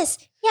drawn this,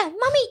 yeah,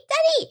 Mommy,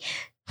 Daddy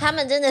他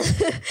们真的是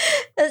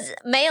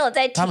没有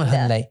在停的他们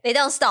很累 They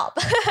don't stop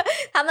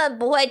他们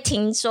不会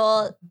停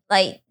说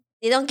like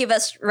they don't give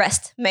us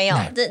rest 没有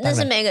那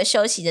是每个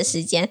休息的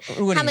时间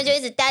他们就一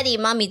直 Daddy,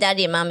 Mommy,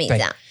 Daddy, Mommy 这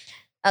样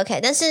OK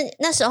但是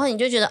那时候你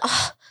就觉得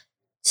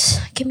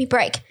give me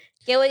break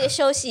给我一个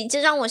休息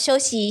就让我休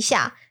息一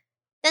下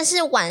但是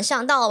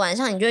到了晚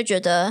上你就会觉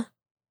得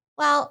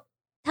哇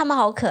他们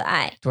好可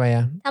爱对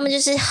啊他们就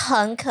是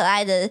很可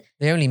爱的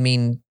They only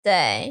mean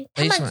对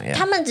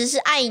他们只是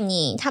爱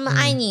你他们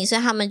爱你所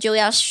以他们就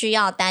需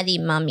要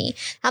Daddy Mommy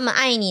他们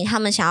爱你他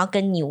们想要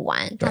跟你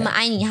玩他们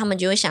爱你他们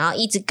就会想要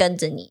一直跟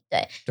着你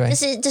对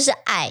这是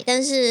爱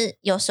但是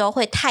有时候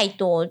会太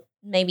多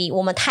maybe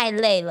我们太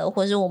累了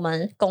或是我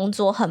们工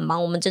作很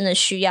忙我们真的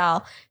需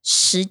要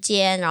时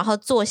间然后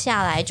坐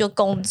下来就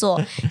工作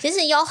其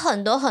实有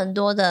很多很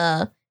多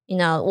的 you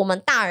know 我们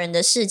大人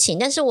的事情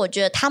但是我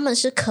觉得他们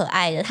是可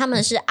爱的他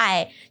们是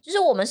爱就是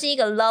我们是一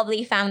个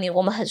lovely family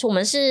我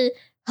们是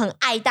很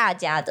爱大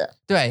家的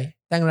对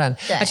当然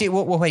而且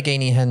我会给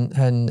你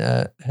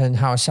很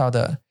好笑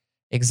的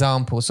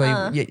example 所以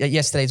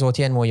yesterday 昨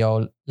天我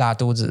有拉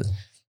肚子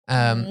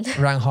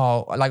然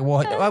后 like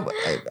我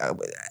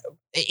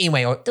因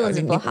为肚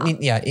子不好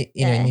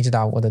因为你知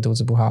道我的肚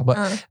子不好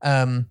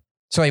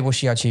所以我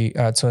需要去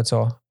厕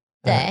所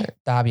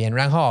大便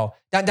然后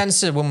但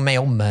是我们没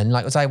有门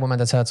like 在我们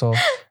的厕所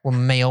我们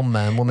没有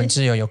门我们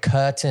只有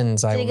curtain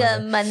在我们的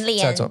门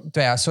帘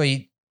对啊所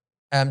以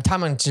他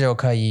们只有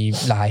可以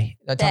来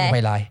他们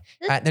会来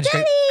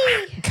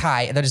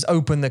Kai they'll just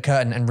open the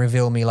curtain and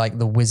reveal me like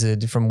the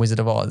wizard from Wizard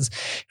of Oz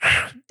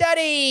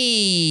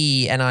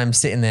Daddy and I'm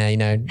sitting there you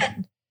know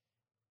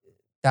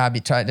大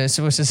便 try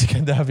是不是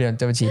跟大便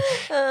对不起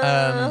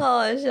好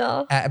好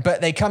笑 but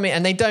they come in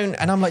and they don't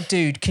and I'm like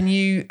dude can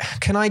you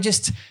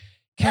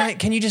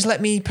just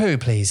let me poo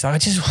please I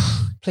just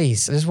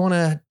want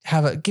to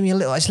give me a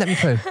little just let me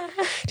poo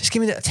just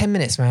give me 10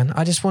 minutes man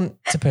I just want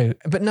to poo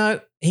but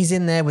no he's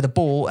in there with a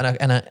ball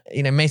and a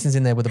you know Mason's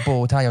in there with a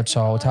ball 他有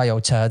球他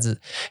有车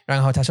子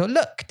然后他说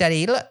look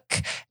daddy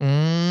look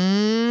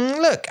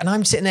look and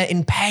I'm sitting there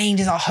in pain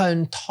就是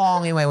很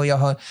痛因为我有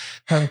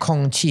很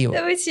空气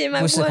对不起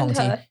不是空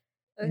气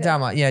你知道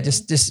吗 yeah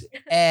just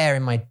air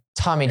in my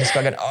tummy just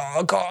going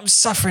oh god I'm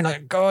suffering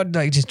like god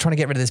like just trying to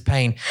get rid of this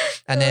pain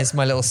and there's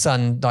my little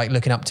son like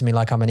looking up to me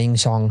like I'm an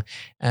Ingshong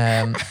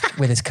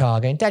with his car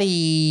going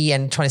daddy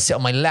and trying to sit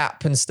on my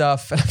lap and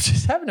stuff and I'm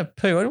just having a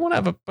poo I don't want to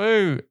have a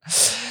poo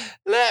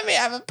let me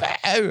have a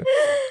poo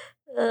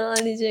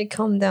I need you to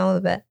calm down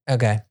a bit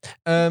okay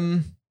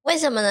为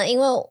什么呢因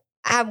为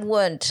I have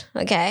wound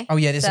okay oh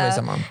yeah this is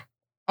someone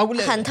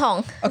很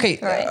痛 okay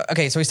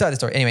okay so we started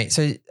the story anyway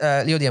so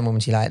 6点我们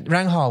起来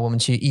然后我们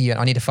去医院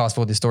I need to fast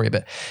forward this story a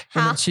bit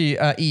我们去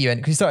医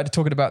院 we started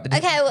talking about the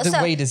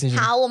weight decision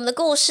好我们的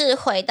故事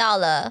回到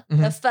了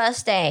the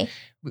first day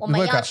我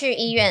们要去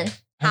医院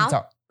很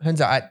早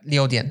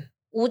6点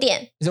5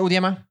点 is it 5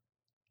点吗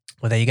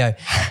Well, there you go.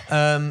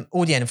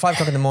 5点 5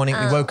 o'clock in the morning,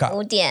 we woke up.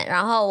 5点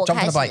然后我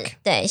开始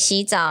对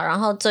洗澡然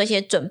后做一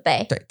些准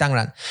备对当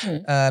然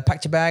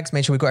packed your bags,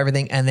 made sure we got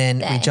everything, and then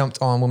we jumped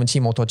on 我们骑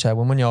摩托车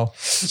我们有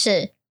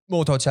是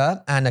摩托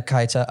车 and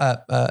开车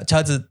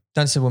车子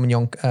但是我们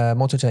用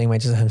摩托车因为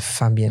就是很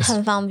方便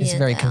It's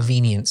very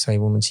convenient 所以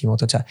我们骑摩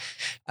托车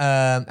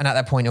and at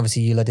that point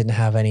obviously Eula didn't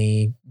have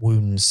any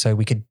wounds so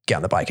we could get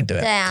on the bike and do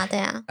it 对啊对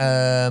啊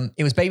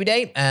it was baby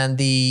day and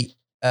the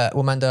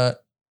我们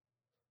的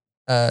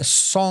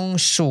手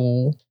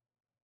术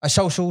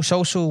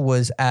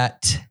was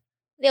at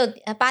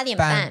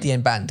 8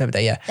点半对不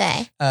对 yeah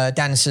对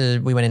但是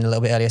we went in a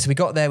little bit earlier so we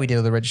got there we did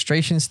all the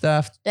registration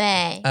stuff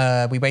对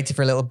we waited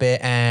for a little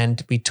bit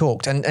and we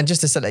talked and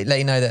just to let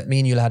you know that me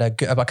and Eula had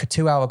about a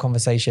 2-hour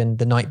conversation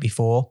the night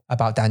before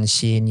about 担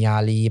心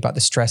压力 about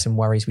the stress and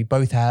worries we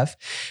both have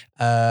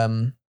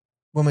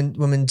我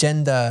们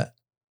真的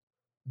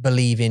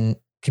believe in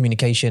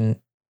communication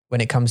when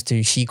it comes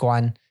to 习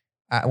惯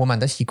我们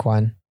的习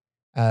惯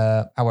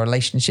our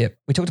relationship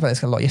we talked about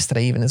this a lot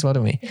yesterday even as well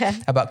didn't we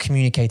about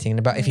communicating and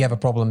about if you have a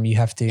problem you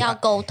have to 要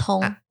沟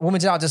通我们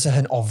知道这是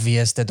很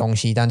obvious 的东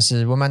西但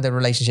是我们的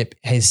relationship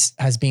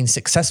has been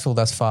successful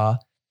thus far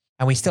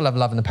and we still have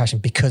love and the passion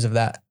because of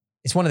that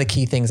it's one of the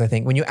key things I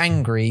think when you're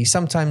angry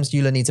sometimes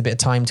Eula needs a bit of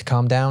time to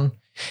calm down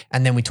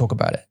and then we talk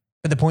about it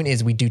but the point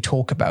is we do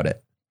talk about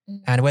it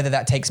and whether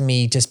that takes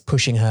me just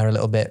pushing her a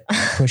little bit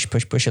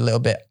push a little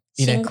bit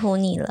you know 辛苦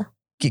你了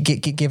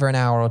give her an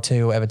hour or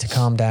two or whatever to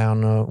calm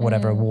down or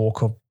whatever a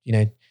walk or you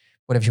know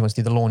whatever she wants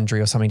to do the laundry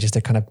or something just to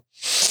kind of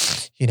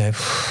you know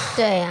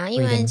对啊，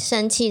因为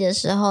生气的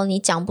时候你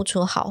讲不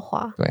出好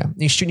话。对啊，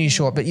你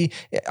short, but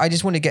I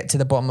just want to get to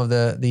the bottom of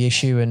the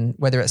issue and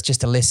whether it's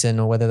just to listen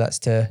or whether that's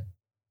to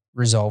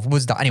resolve.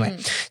 Was that anyway?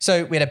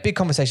 So we had a big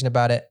conversation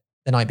about it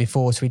the night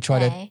before. So we tried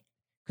to,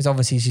 because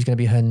obviously she's going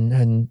to be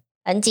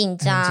很紧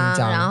张，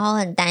然后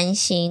很担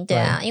心，对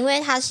啊，因为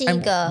他是一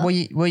个我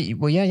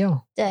也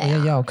要，对啊，我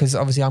也要 because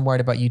obviously I'm worried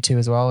about you too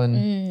as well.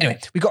 And anyway,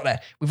 we got there.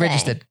 We've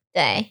registered.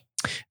 对。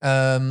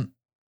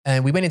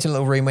And we went into a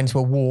little room, went to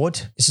a ward.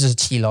 This is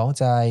 7楼，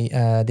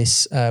在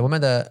this 我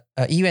们的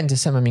医院的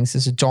什么名字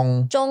是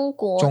中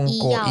国医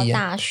药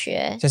大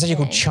学。So it's actually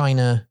called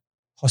China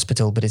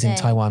Hospital, but it's in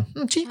Taiwan.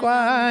 奇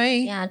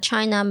怪。Yeah,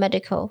 China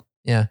Medical.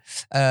 Yeah,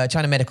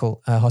 China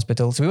Medical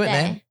Hospital. So we went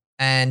there.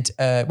 And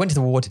went to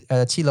the ward,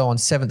 7楼 on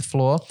 7th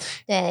floor.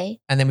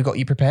 对 And then we got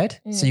you prepared.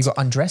 So you got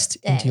undressed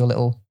into your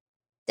little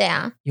对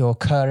啊 your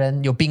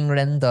病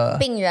人的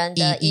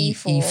衣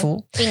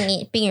服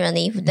病人的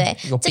衣服对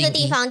这个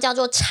地方叫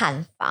做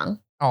产房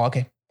Oh,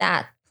 okay.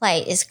 That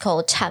place is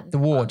called 产房 The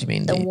ward, you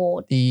mean? The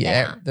ward.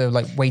 The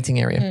like waiting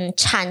area.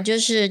 产就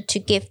是 to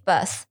give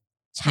birth.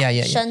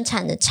 生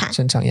产的产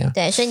生产 yeah.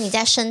 对所以你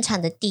在生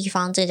产的地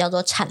方这个叫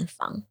做产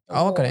房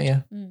Oh, okay,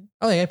 yeah.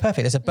 Oh, yeah,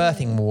 perfect. There's a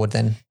birthing ward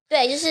then.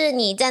 对，就是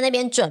你在那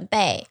边准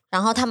备，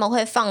然后他们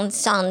会放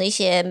上一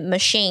些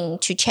machine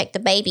to check the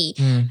baby，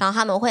然后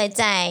他们会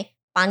再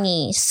把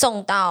你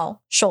送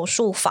到手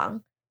术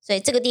房，所以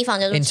这个地方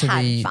叫做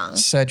产房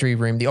surgery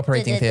room, the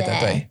operating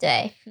theater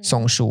对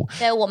手术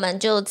所以我们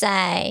就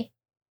在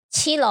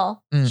7楼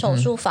手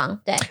术房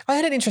对 I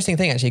had an interesting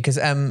thing actually because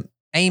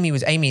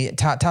Amy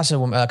她是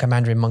我们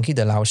Mandarin Monkey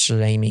的老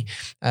师 Amy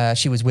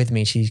she was with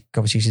me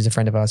obviously she's a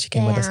friend of ours she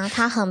came with us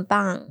她很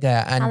棒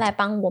她来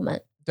帮我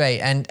们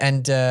对 and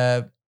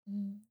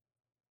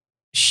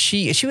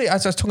she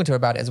as I was talking to her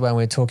about it as well,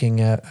 we were talking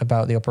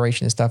about the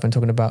operation and stuff and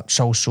talking about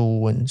手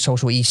术 and 手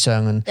术医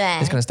生 and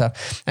this kind of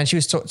stuff. And she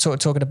was sort of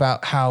talking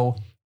about how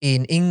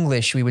in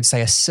English we would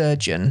say a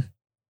surgeon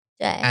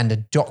and a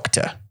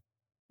doctor,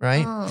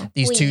 right?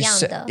 These two,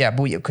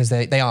 because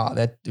they are.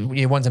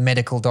 One's a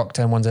medical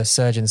doctor and one's a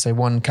surgeon. So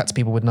one cuts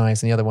people with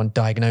knives and the other one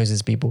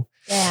diagnoses people.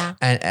 Yeah.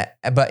 And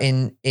but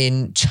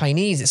in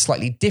Chinese it's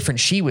slightly different.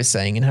 She was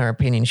saying, in her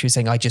opinion, she was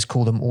saying I just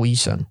call them 医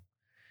生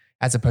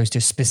as opposed to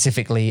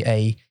specifically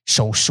a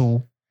手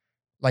术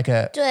like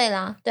a 对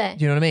啦对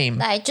you know what I mean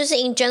对就是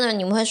in general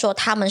你们会说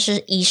他们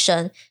是医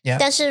生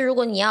但是如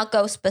果你要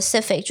go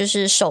specific 就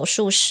是手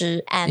术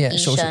师 and 医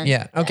生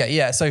okay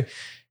yeah so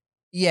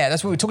yeah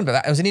that's what we were talking about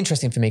that it was an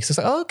interesting for me because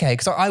I was like okay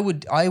because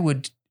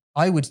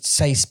I would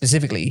say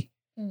specifically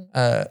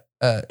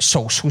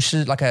手术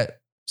师 like a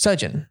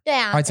surgeon 对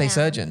啊 I'd say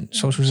surgeon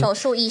手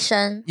术医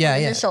生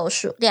yeah 手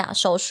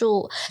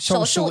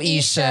术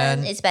医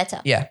生 is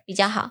better 比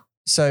较好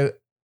So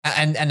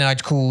and then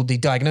I'd call the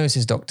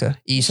diagnosis doctor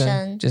医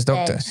生 just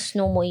doctor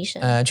normal 医生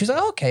she was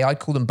like okay I'd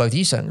call them both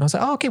医生 and I was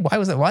like oh, okay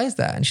why is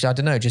that and she said I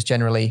don't know just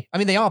generally I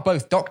mean they are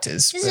both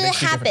doctors 就是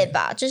habit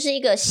吧就是一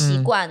个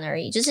习惯而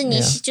已就是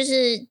你就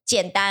是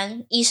简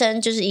单医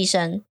生就是医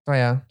生对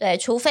啊对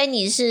除非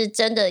你是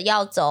真的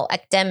要走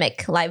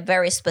academic like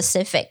very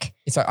specific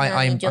It's like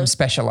I'm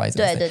specialized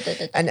对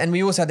and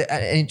we also had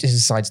this is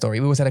a side story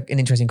we also had an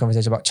interesting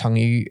conversation about 成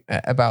语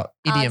about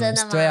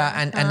idioms 对啊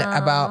and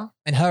about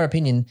in her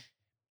opinion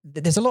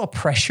there's a lot of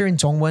pressure in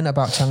Zhongwen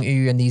about 成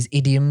语 and these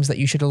idioms that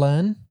you should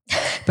learn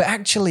but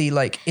actually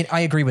like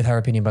I agree with her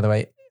opinion by the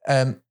way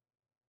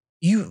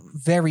you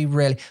very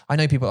rarely I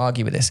know people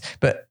argue with this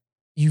but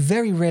you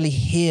very rarely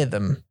hear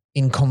them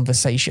in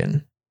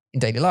conversation in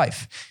daily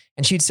life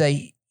and she'd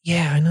say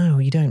yeah I know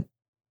you don't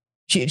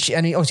she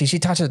and obviously she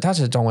她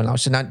是中文老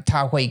师那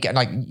她会 get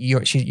like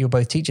you're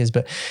both teachers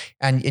but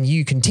and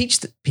you can teach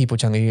people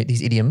成语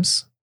these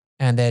idioms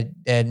and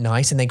they're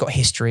nice and they got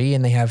history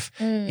and they have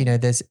you know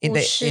there's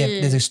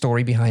a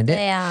story behind it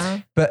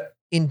but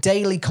in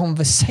daily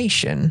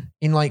conversation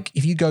in like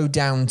if you go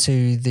down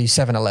to the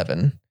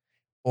 7-Eleven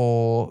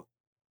or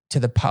to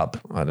the pub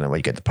I don't know where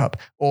you go to the pub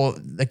or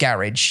the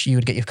garage you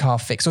would get your car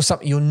fixed or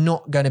something you're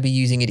not going to be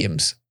using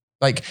idioms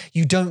like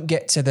you don't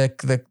get to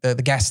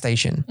the gas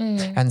station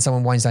and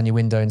someone winds down your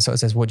window and sort of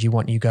says what do you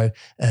want you go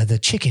the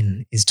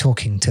chicken is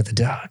talking to the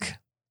dog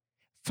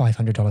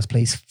 $500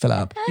 please fill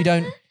up you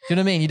don't do you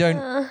know what I mean?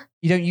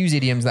 You don't use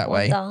idioms that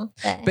way.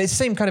 But it's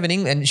the same kind of in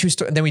English. And she was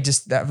then we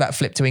just that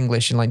flipped to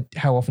English and like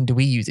how often do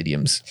we use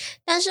idioms?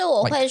 但是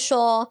我会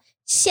说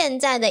现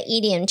在的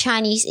idiom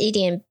Chinese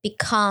idiom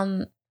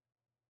become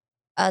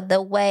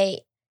the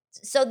way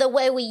so the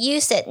way we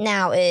use it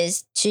now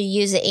is to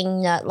use it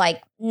in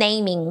like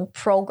naming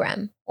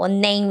program or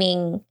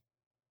naming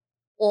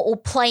or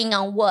playing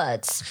on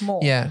words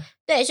more. Yeah.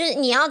 对，就是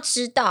你要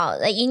知道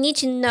like you need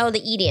to know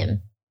the idiom.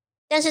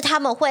 但是他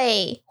们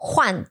会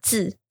换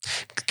字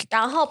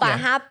然后把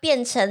它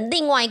变成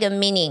另外一个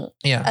meaning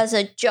as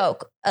a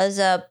joke, as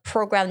a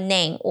program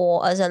name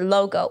or as a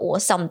logo or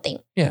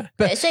something.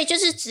 对，所以就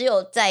是只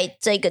有在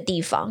这个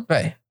地方。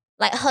对。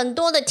Like 很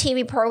多的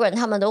TV program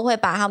他们都会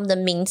把他们的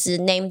名字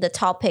name the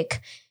topic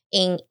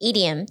in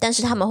idiom 但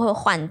是他们会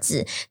换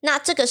字那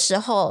这个时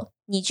候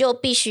你就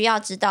必须要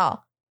知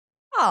道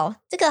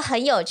这个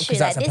很有趣 Because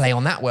that's a play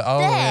on that word.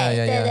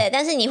 对，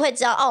但是你会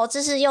知道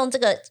这是用这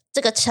个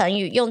成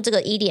语，用这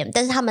个 idiom，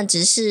 但是他们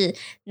只是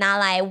拿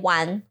来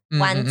玩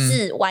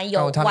字、玩意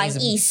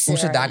思而已，不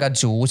是打个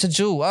主，是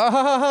主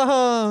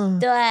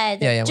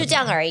对，就这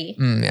样而已。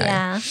对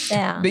啊。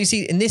But you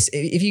see, in this,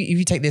 if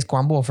you take this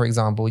Guanbo for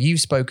example, you've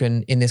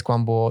spoken in this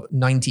Guanbo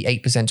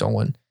 98% 中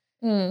文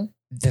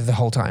，the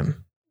whole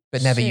time,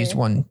 but never used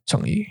one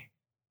成语。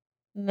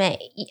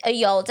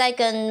有在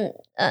跟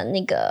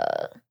那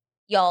个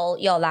有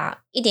啦，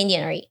一点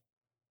点而已。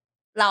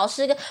老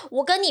师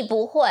我跟你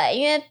不会，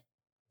因为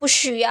不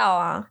需要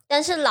啊。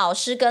但是老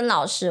师跟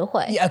老师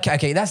会。Yeah,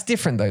 okay, that's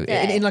different though.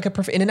 In like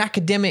in an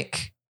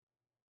academic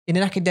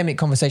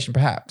conversation,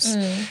 perhaps,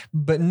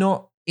 but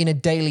not in a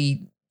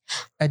daily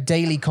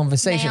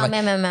conversation. 没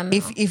有。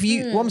If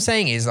you, what I'm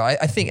saying is, I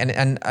think,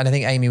 and I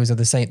think Amy was of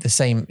the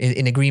same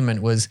in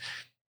agreement was.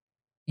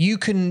 You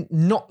can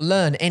not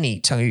learn any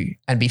成语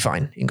and be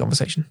fine in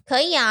conversation. 可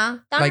以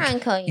啊，当然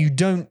可以。You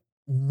don't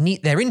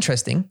need. They're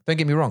interesting. Don't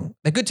get me wrong.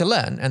 They're good to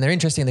learn and they're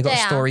interesting. They've got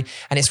a story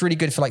and it's really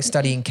good for like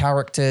studying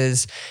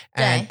characters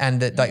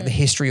and the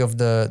history of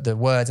the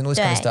words and all this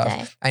kind of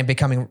stuff and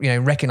becoming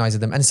recognizing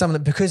them. And some of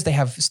them because they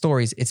have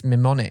stories, it's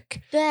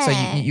mnemonic. So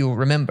you'll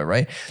remember,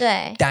 right?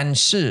 对。但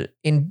是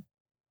in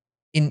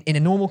a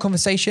normal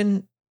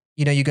conversation.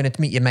 You're going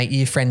to meet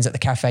your friends at the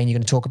cafe and you're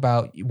going to talk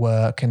about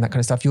work and that kind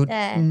of stuff. You're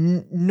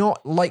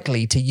not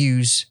likely to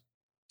use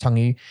成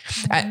语.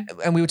 And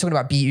we were talking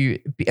about 比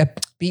喻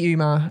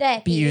嘛,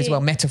 比喻 as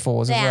well,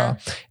 metaphors as well.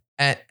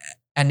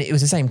 And it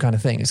was the same kind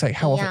of thing. It's like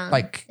how often,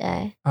 like,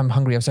 I'm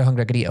hungry, I'm so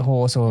hungry I could eat a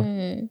horse or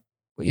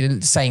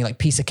saying like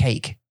piece of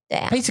cake.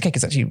 Piece of cake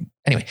is actually,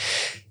 anyway.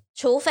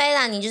 除非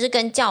啦，你就是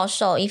跟教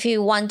授 if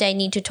you one day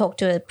need to talk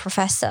to a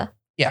professor.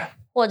 Yeah.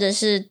 或者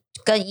是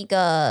跟一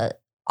个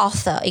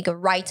author 一个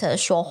writer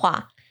说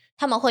话，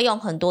他们会用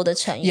很多的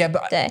成语。Yeah,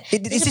 but 对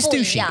is this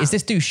douchey? Is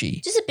this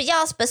douchey? 就是比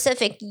较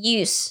specific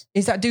use.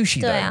 Is that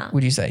douchey though?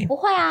 Would you say? 不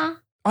会啊。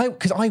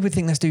Because I would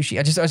think that's douchey.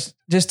 I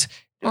just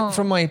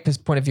from my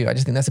point of view, I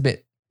just think that's a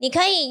bit. 你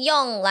可以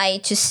用来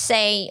to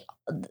say.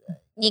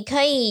 你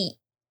可以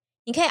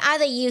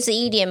either use the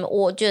idiom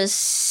or just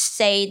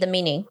say the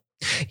meaning.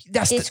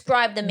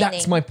 Describe the meaning.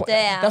 That's my point.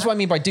 That's what I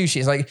mean by douchey.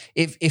 It's like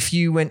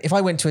if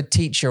I went to a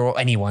teacher or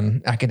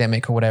anyone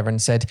academic or whatever and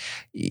said,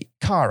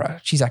 Cara,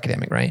 she's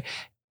academic, right?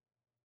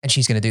 And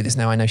she's going to do this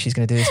now. I know she's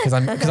going to do this because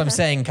I'm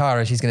saying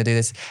Cara, she's going to do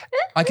this.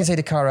 I can say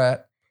to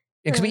Cara,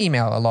 because we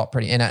email a lot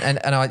and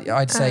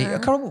I'd say,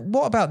 Cara,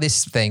 what about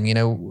this thing?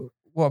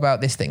 What about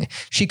this thing?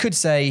 She could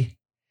say,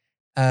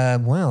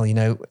 well,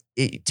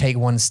 take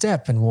one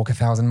step and walk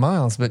 1,000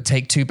 miles, but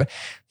take two. But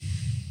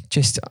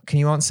just can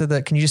you answer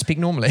that? Can you just speak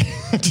normally?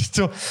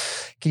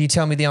 Can you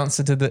tell me the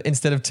answer to the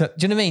instead of? Do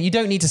you know what I mean? You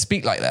don't need to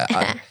speak like that.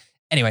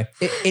 Anyway,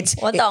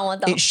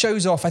 it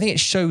shows off. I think it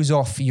shows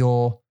off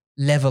your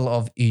level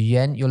of 语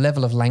言, your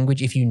level of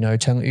language if you know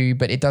成语,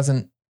 but it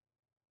doesn't.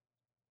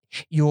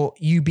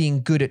 You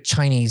being good at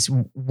Chinese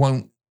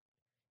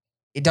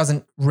it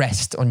doesn't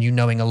rest on you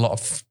knowing a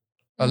lot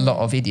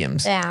of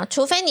idioms. 对啊，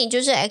除非你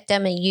就是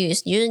academic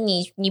use, 就是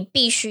你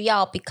必须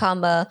要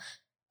become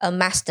a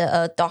master,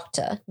 a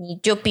doctor, 你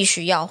就必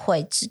须要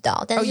会知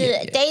道。但是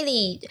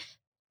daily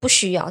不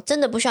需要，真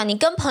的不需要。你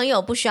跟朋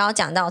友不需要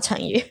讲到成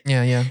语。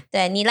Yeah.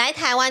 对，你来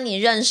台湾，你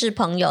认识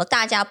朋友，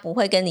大家不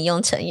会跟你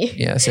用成语。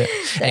Yeah, that's it.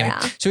 Anyway,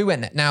 so we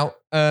went there. Now,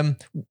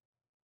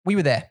 we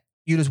were there.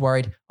 Eula's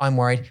worried. I'm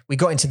worried. We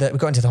got into the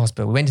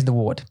hospital. We went into the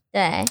ward.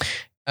 对。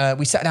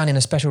We sat down in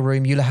a special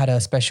room. Eula had a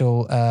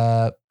special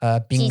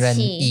病人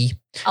椅。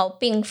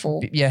病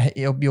服。Yeah,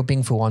 your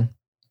病服 one.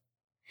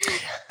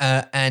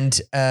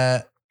 And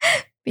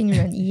病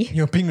人椅。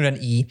Your 病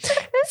人椅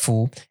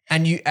full.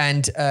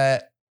 And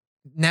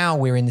now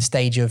we're in the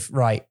stage of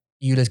right.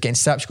 Eula's getting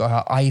set up. She got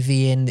her IV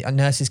in. The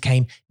nurses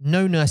came.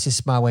 No nurses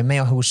smile. 没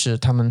有护士，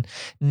他们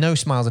no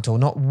smiles at all.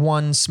 Not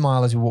one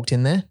smile as we walked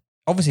in there.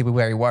 Obviously, we're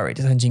very worried.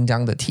 这是很紧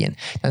张的体验。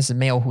但是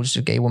没有护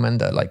士给我们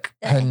的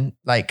很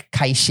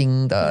开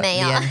心的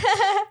脸。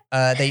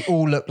They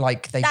all look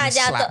like they've been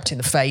slapped in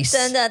the face.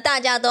 真的，大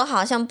家都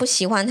好像不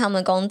喜欢他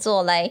们工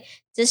作嘞。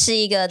这是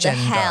一个 the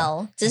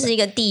hell， 这是一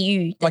个地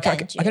狱的感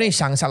觉。I can only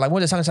想象，或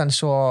者想象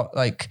说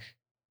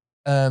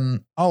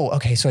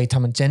okay, 所以他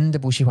们真的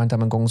不喜欢他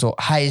们工作，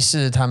还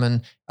是他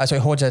们所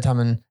以或者他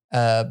们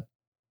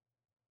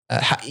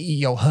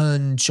有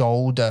很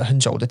久的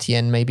体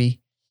验 maybe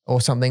or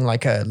something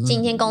like a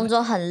今天工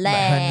作很累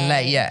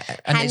yeah,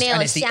 and 还没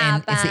有下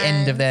班 it's the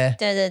end of their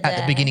对 at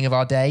the beginning of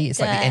our day, it's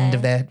like the end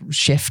of their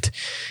shift,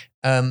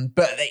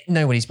 but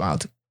nobody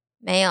smiled.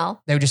 没有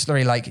They were just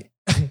very like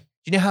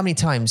do you know how many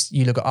times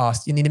Eula got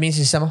asked, you need a mean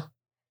is summer?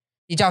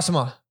 你叫什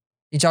么?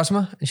 And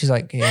she's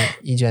like, yeah,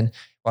 Yijen.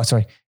 Well,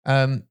 sorry.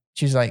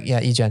 She was like,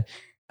 yeah, Yijen.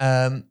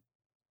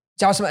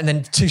 叫什么? And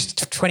then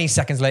 20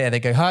 seconds later, they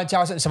go, huh?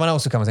 叫什么? Someone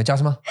else will come and say, 叫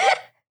什么?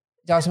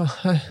 叫什么?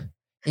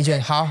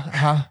 Yijen, how?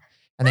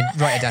 And then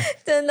write it down.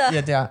 真的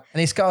Yeah. And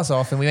they scare us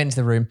off and we went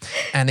into the room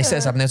and they set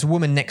us up and there's a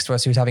woman next to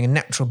us who was having a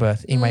natural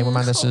birth. 因为我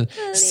们的是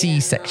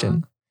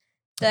C-section.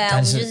 对啊，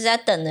我们就是在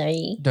等而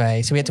已。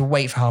对 so we had to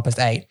wait for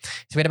 8:30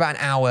 so we had about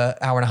an hour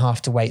and a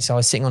half to wait so I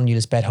was sitting on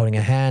Eula's bed holding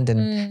her hand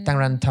and 当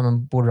然他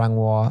们不让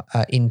我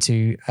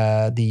into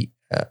the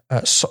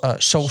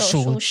手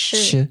术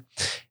室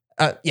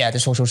yeah the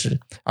手术室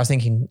I was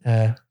thinking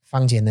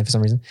房间 there for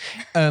some reason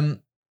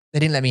they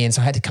didn't let me in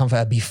so I had to comfort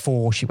her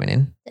before she went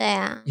in 对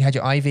啊 you had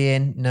your IV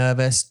in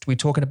nervous we're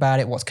talking about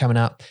it what's coming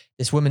up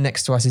this woman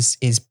next to us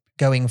is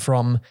going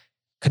from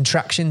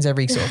contractions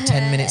every sort of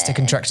 10 minutes to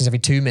contractions every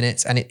 2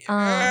 minutes and it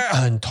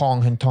很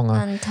痛很痛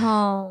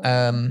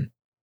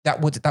that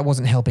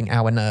wasn't helping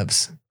our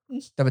nerves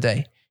对不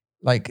对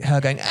like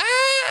her going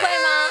会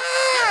吗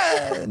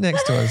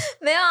next to us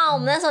没有啊我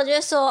们那时候就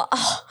会说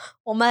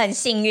我们很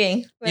幸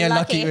运 we're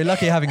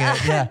lucky having it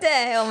yeah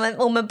对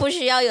我们不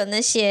需要有那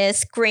些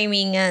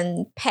screaming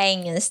and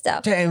pain and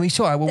stuff 对 we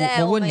saw 我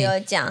问你有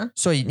讲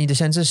所以你的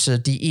sense是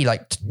第一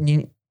like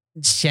你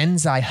现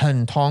在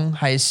很痛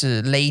还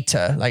是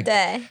later like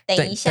对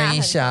等一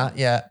下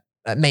yeah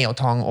没有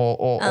痛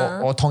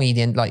or痛一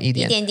点 like 一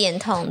点点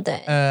痛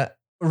对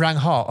然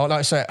后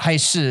like 所以还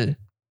是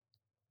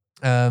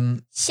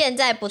现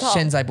在不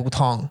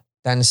痛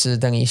但是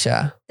等一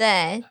下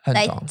对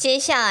来接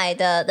下来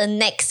的 the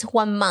next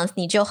 1 month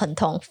你就很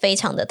痛非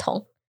常的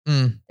痛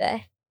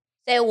对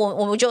所以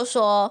我们就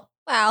说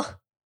well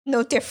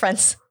no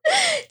difference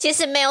其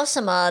实没有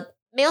什么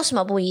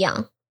不一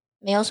样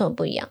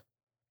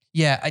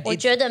Yeah, 我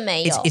觉得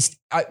没有。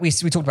we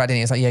talked about it.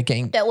 It's like yeah,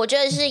 getting. 对，我觉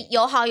得是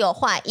有好有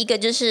坏。一个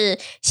就是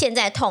现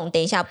在痛，等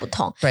一下不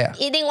痛。对啊。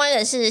另外一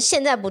个是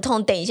现在不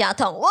痛，等一下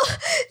痛。哇，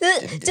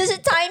就是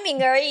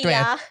timing 而已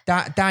啊。对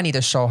啊，打你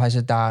的手还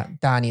是打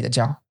你的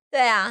脚？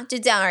对啊，就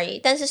这样而已。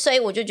但是所以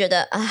我就觉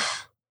得啊。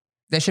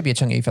There should be a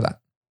成语 for that.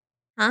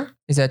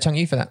 Is there a 成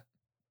语 for that?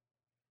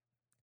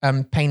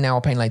 Pain now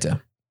or pain later?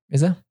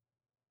 Is there?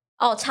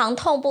 长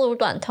痛不如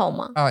短痛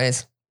吗？ Oh, it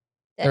is.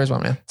 There is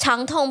one, yeah.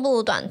 长痛不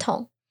如短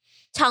痛。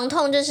长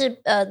痛就是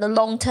the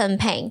long term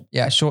pain.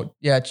 Yeah, short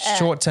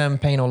term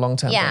pain or long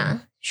term pain. Yeah,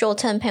 short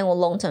term pain or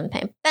long term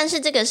pain. 但是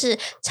这个是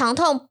长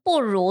痛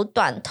不如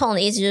短痛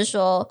的意思，就是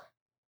说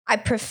I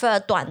prefer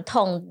短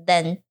痛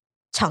than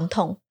长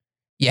痛。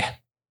Yeah.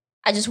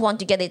 I just want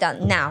to get it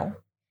done now.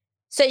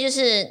 所以就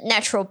是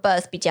natural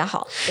birth 比较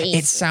好的意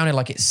思。It sounded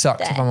like it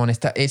sucked. If I'm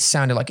honest, it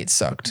sounded like it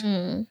sucked.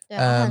 对，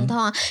很痛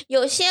啊。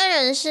有些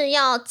人是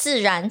要自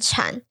然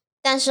产，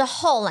但是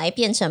后来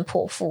变成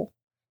剖腹。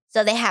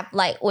So they have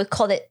like we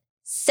call it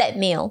set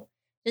meal.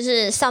 就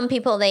是 some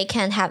people they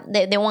can have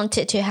they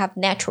wanted to have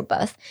natural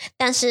birth,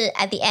 但是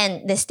at the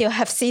end they still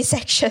have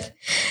C-section.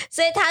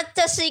 所以它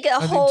这是一个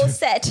whole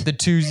set. The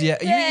twos,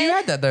 yeah. You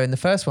had that though in the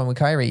first one with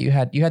Kyrie. You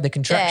had the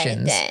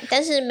contractions. 对，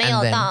但是没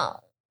有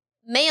到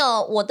没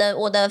有我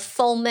的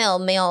full meal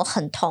没有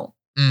很痛，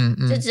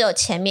就只有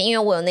前面，因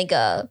为我有那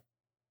个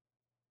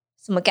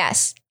什么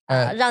gas。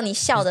让你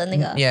笑的那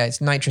个 Yeah,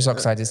 it's nitrous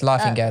oxide. It's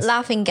laughing gas.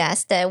 Laughing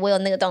gas. 对，我有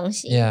那个东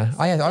西 Yeah,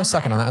 I was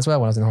sucking on that as well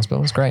when I was in the hospital.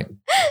 It was great.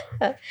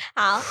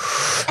 好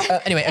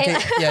Anyway, okay,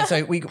 yeah. So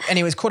it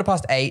was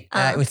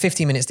 8:15. With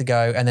 15 minutes to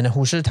go, and then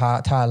护士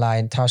他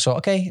来说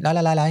OK 来，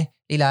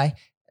你来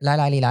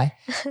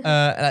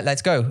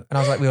let's go. And I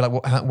was like, we were like,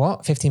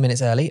 what? 15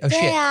 minutes early? Oh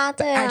shit!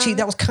 But actually,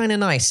 that was kind of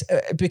nice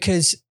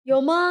because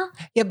有吗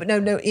Yeah, but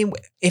no.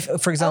 If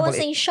for example, I was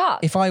in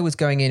shock. If I was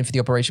going in for the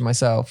operation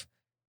myself,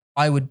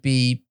 I would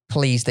be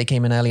pleased they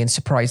came in early and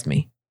surprised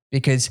me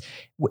because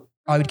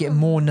I would get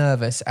more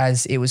nervous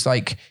as it was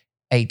like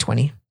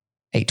 8:20,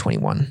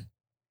 8:21,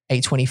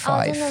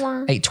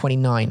 8:25,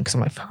 8:29 because I'm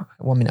like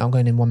 1 minute, I'm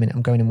going in 1 minute,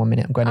 I'm going in 1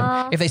 minute, I'm going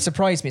in. If they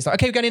surprise me, it's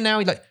like okay, we're going in now.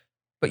 You're like,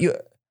 but you're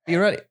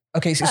early.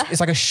 Okay, so it's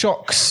like a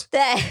shocks.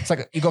 对 It's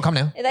like you got to come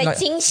now. Like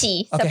惊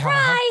喜 Okay,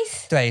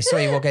 surprise. 对，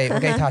所以我给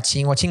他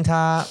亲，我亲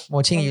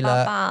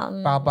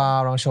Eula 抱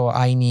抱，然后说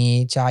爱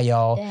你，加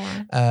油。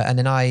And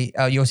then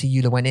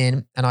Eula went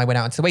in and I went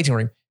out into the waiting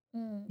room.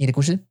 你的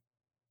故事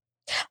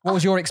What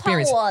was your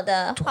experience?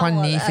 换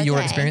你 for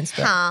your experience.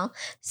 好，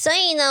所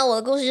以呢，我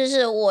的故事就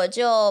是我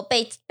就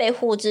被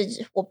护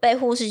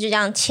士就这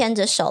样牵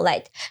着手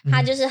来，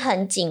他就是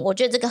很紧，我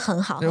觉得这个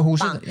很好，很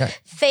棒，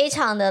非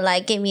常的来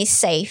give me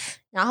safe。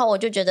然后我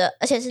就觉得，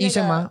而且是那个医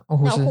生吗？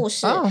护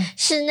士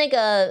是那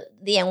个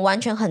脸完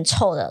全很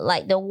臭的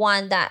 ，like the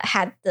one that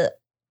had the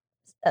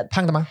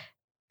胖的吗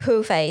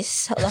 ？poo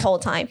face the whole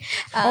time.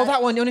 Oh,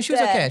 that one. No, she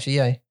was okay actually.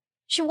 Yeah.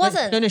 She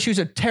wasn't. No, she was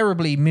a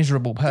terribly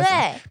miserable person.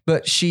 对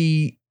But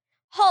she.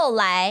 后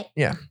来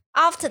Yeah.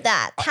 After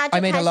that, 他就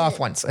I made her laugh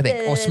once, I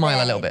think, or smile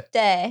a little bit.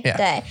 对，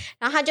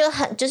然后他就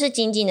就是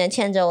紧紧的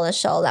牵着我的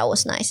手来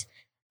was nice.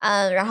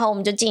 然后我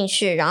们就进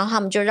去，然后他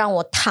们就让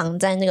我躺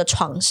在那个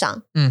床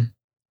上。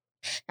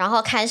然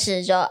后开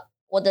始就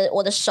我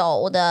的手，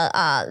我的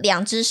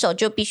2只手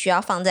就必须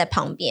要放在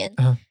旁边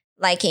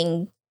 ，like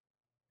in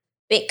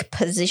big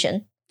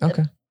position.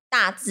 Okay.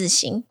 大字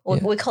形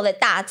we call it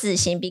大字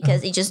形 because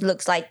it just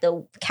looks like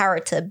the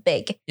character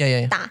big.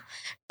 Yeah.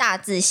 大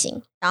字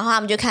形，然后他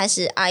们就开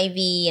始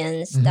IV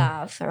and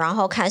stuff，然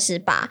后开始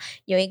把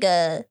有一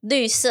个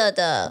绿色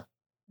的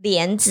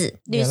帘子，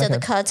绿色的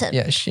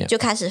curtain， 就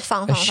开始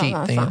放，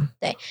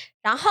对，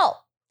然后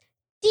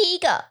第一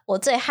个我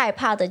最害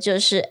怕的就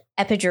是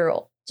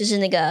epidural， 就是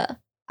那个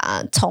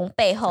从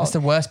背后 That's the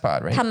worst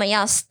part, right? 他们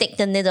要 stick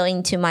the needle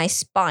into my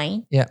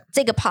spine，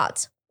 这个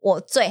part 我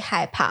最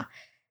害怕。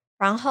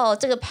然后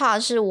这个 part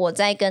是我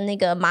在跟那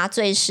个麻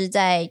醉师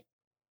在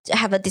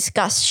have a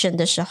discussion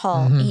的时候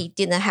，he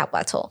didn't help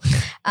at all。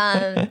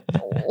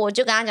我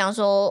就跟他讲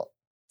说，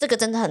这个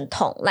真的很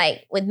痛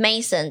 ，like with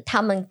Mason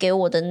他们给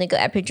我的那个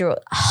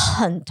epidural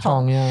很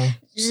痛，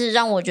就是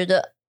让我觉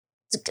得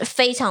这个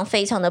非常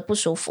非常的不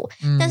舒服。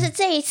但是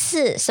这一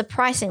次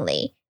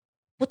surprisingly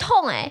不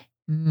痛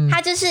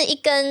它就是一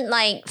根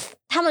like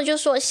他们就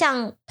说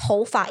像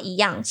头发一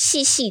样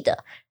细细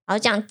的，然后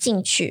这样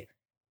进去，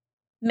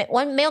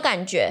没有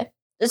感觉。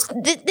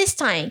This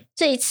time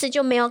这一次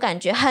就没有感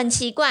觉，很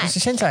奇怪。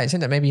现在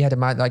maybe had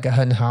like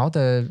很好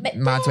的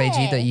麻醉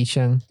机的医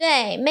生，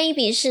对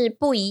 ，maybe 是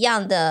不一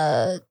样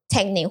的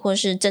technique， 或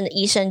是真的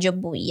医生就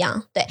不一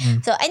样。对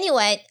，so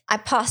anyway I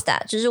paused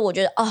that， 就是我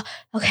觉得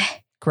OK。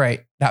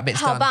Great, that bit's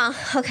done. 好棒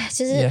 ，OK，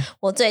 就是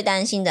我最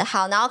担心的。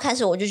好，然后开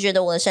始我就觉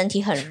得我的身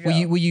体很热。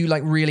Were you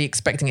like really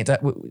expecting it to?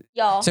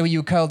 有。So were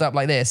you curled up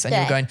like this and you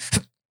were going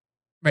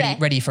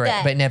ready for it,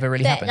 but it never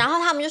really happened? 然后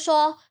他们就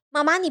说：“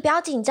妈妈，你不要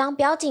紧张，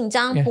不要紧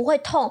张，不会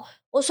痛。”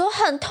我说：“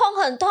很痛，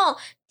很痛。”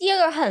第二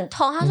个很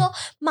痛，他说：“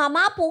妈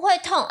妈不会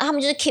痛。”他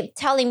们就是 keep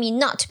telling me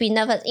not to be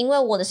nervous， 因为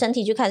我的身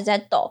体就开始在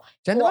抖，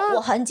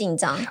我很紧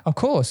张。Of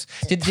course.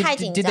 Did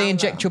they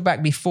inject your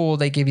back before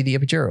they give you the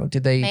epidural?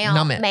 Did they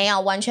numb it? 没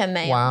有，完全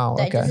没有。Wow.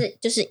 对，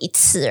就是一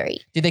次而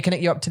已。Did they connect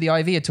you up to the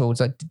IV at all?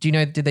 Like, do you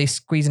know? Did they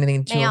squeeze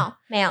anything into your?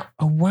 没有。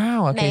Oh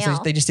wow. Okay, so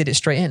they just did it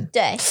straight in.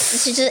 对，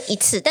就是一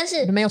次，但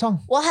是没有痛。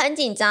我很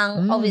紧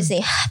张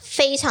 ，obviously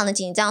非常的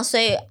紧张，所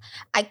以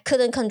I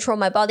couldn't control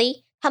my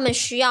body。他们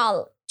需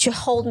要去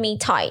hold me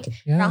tight，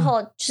 然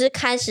后就是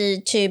开始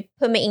去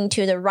put me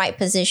into the right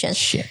position。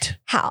Shit。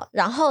好，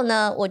然后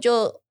呢，我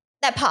就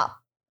that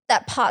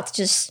part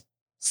就是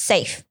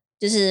safe，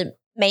 就是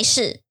没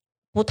事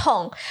不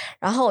痛，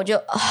然后我就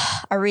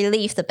I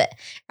relieved a bit，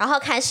 然后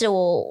开始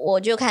我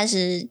就开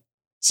始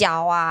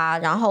脚啊，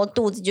然后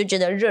肚子就觉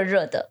得热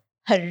热的，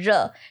很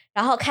热，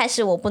然后开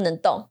始我不能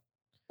动。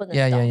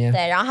Yeah.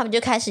 对，然后他们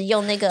就开始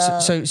用那个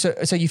So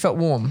you felt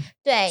warm.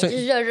 对，就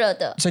是热热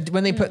的。So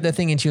when they put the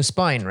thing into your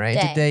spine, right?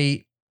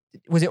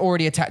 Was it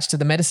already attached to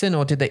the medicine,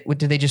 or did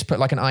they just put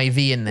like an IV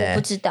in there? 我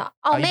不知道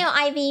没有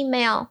IV，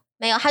 没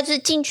有，他就是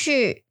进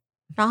去，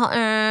然后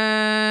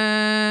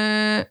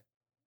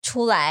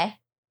出来。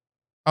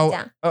这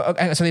样。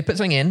Okay. So they put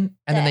something in,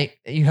 and then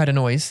you heard a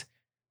noise.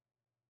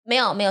 没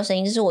有声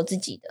音，这是我自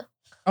己的。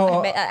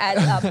Oh,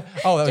 that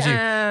was you.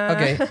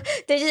 Okay.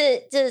 对，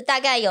就是大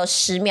概有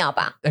10秒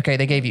吧。Okay,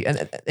 they gave you and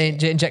they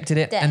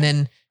injected it, and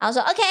then 然后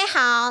说 OK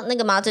好，那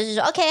个麻醉师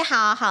说 OK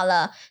好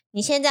了，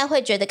你现在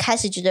会开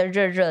始觉得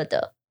热热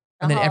的。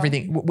And then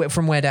everything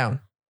from where down?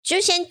 就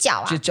先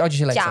脚啊，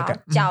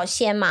脚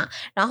先嘛，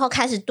然后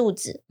开始肚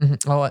子。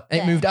Oh,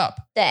 it moved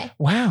up. 对。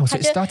Wow, so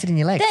it started in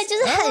your legs. 对，就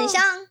是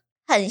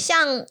很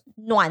像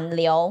暖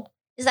流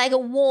 ，It's like a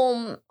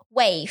warm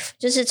wave，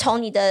 就是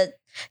从你的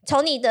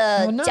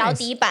脚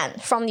底板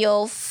from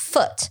your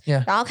foot，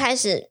 然后开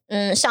始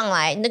上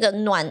来，那个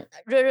暖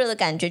热热的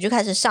感觉就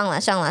开始上来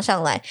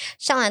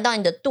到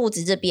你的肚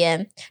子这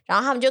边，然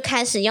后他们就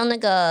开始用那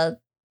个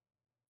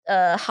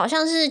好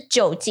像是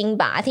酒精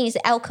吧 ，I think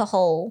it's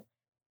alcohol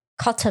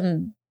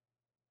cotton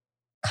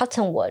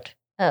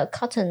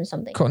wood。cotton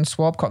something cotton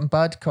swab cotton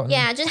bud cotton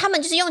yeah 就是他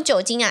们就是用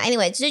酒精啊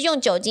anyway 就是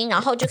用酒精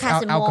然后就开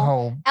始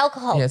摸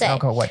alcohol 对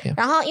alcohol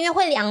然后因为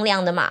会凉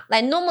凉的嘛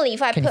like normally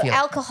if I put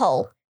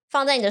alcohol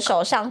放在你的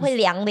手上会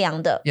凉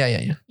凉的 yeah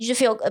you should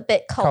feel a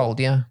bit cold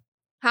yeah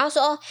然后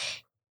说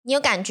你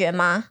有感觉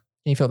吗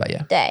Can you feel that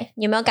yeah 对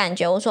你有没有感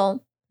觉我说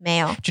没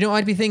有 Do you know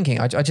what I'd be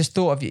thinking I just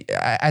thought of you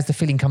as the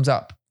feeling comes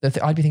up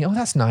I'd be thinking oh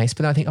that's nice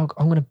but then I think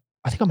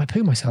I think I might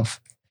poo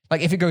myself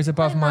like if it goes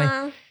above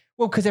my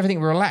Well, because everything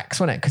will relax,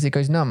 won't it? Because it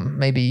goes numb.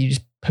 Maybe you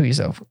just poo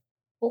yourself.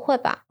 不会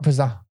吧？不知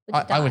道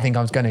I would think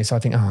I was going to, so I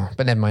think,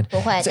 but never mind. 不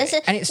会，但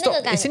是 and it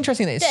stopped. It's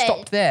interesting that it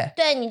stopped there.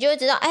 对，你就会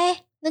知道，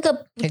那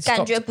个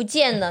感觉不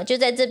见了，就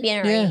在这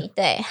边而已。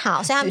对，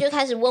好，所以他们就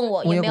开始问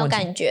我有没有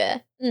感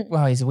觉。不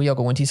好意思，我有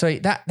个问题。So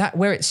that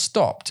where it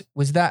stopped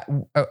was that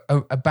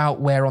about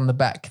where on the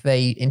back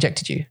they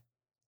injected you?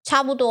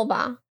 差不多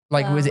吧。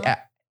Like was it?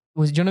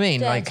 Do you know what I mean?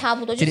 对，差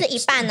不多就是一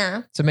半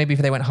啊。So maybe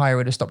if they went higher, it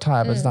would have stopped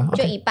higher. 不知道，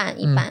就一半，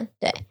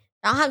对。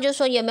然后他们就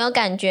说有没有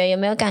感觉？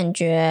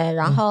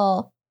然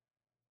后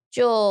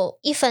就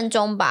1分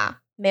钟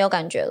吧，没有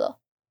感觉了，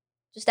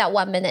就是 that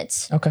 1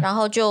 minute。Okay. 然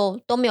后就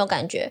都没有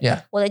感觉。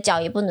Yeah. 我的脚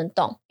也不能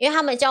动，因为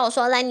他们叫我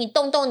说来，你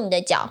动动你的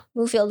脚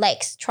 ，move your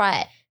legs,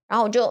 try it。然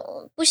后我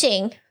就不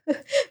行，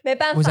没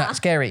办法。Was that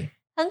scary?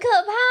 很可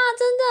怕，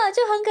真的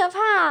就很可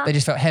怕。They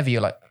just felt heavy,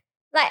 like.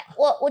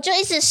 我就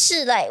一直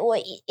试，我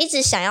一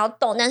直想要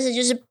动，但是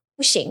就是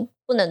不行，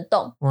不能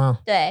动。Wow.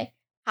 对，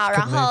好，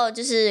然后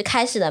就是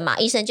开始了嘛，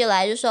医生就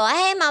来就说：“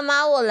哎，妈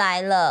妈，我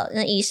来了。”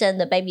那医生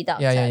的 baby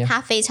doctor，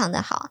 他非常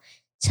的好，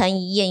陈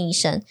怡燕医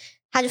生，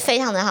他就非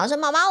常的好，说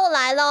妈妈我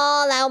来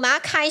咯，来我们要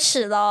开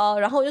始咯，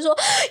然后我就说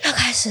要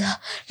开始了，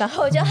然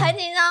后我就很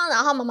紧张，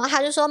然后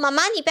他就说妈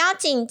妈你不要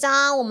紧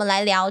张，我们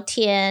来聊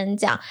天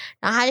这样，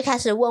然后他就开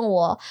始问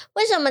我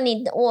为什么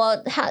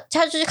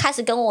他就是开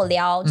始跟我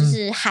聊就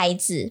是孩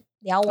子，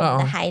聊我们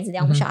的孩子，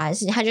聊我们小孩的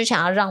事情，他就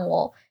想要让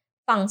我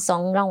放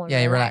松，让我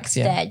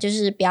relax， 对，就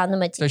是不要那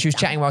么紧张。So she was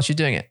chatting while she's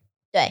doing it.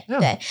 对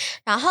对，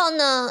然后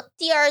呢，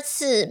第二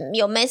次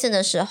有 Mason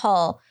的时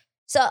候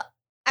 ，so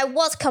I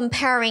was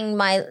comparing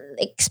my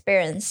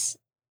experience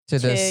to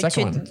the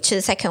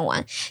second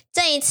one.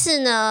 这一次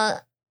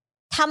呢，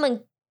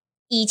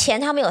以前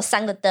他们有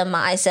3个灯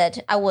嘛 ？I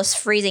said I was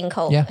freezing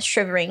cold,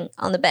 shivering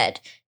on the bed.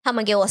 他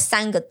们给我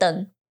3个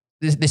灯。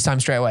This time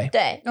straight away.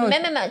 对，没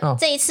有，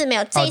这一次没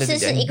有，这一次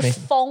是一个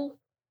风，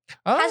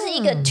它是一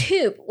个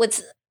tube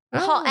with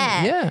hot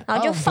air， 然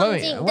后就放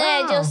进，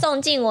对，就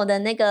送进我的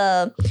那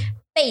个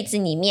被子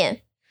里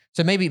面。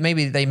So maybe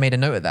they made a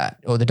note of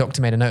that, or the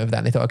doctor made a note of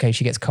that. And they thought, okay,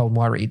 she gets cold and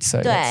worried.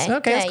 So 对 okay,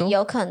 对 that's cool.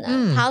 有可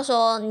能。他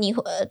说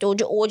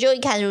我就一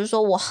开始就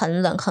说我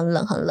很冷，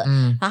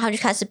然后他就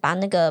开始把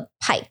那个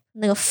pipe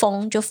那个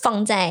风就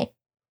放在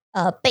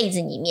被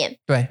子里面。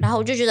对，然后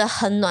我就觉得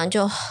很暖，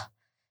就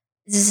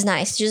this is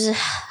nice， 就是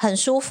很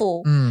舒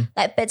服。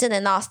like better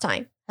than last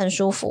time， 很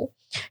舒服。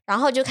然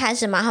后就开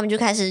始嘛，他们就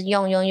开始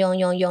用。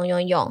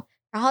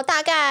然后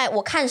大概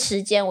我看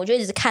时间，我就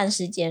一直看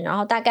时间，然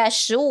后大概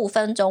15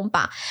分钟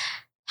吧，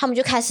他们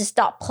就开始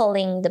stop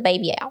pulling the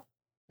baby out。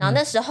然后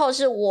那时候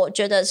是我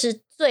觉得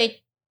是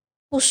最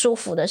不舒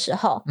服的时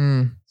候。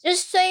就是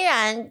虽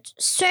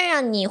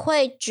然你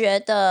会觉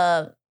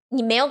得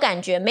你没有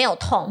感觉，没有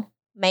痛，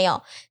没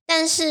有，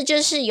但是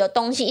就是有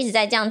东西一直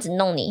在这样子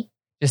弄你。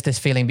Just this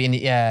feeling being,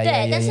 yeah.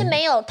 对，但是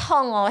没有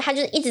痛哦，他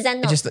就是一直在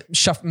弄。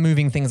Just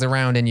moving things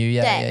around in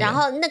you, yeah. 对，然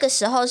后那个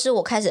时候是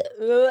我开始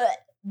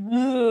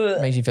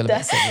makes you feel a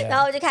bit sick, 然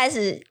后我就开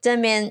始这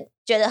边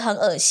觉得很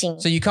恶心。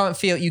So you can't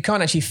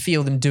actually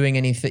feel them doing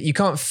anything. You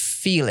can't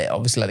feel it,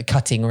 obviously, like the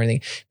cutting or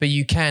anything, but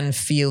you can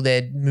feel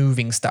they're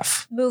moving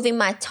stuff. Moving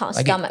my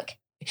stomach,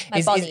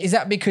 my body. Is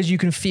that because you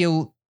can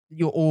feel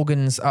your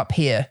organs up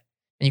here?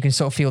 And you can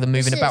sort of feel them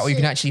moving about, or you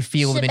can actually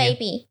feel them in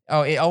baby.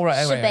 All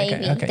right. 是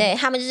baby. Okay. 对，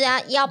他们就是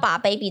要把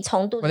baby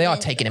从肚子 Well, they are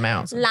taking him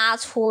out. 拉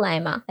出来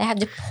嘛。They have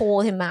to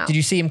pull him out. Did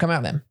you see him come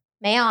out then?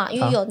 没有啊，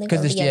因为有那个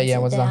帘子。Yeah,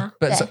 what's that?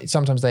 But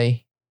sometimes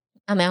they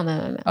没有，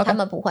他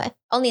们不会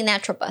 ，only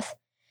natural birth.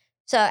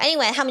 So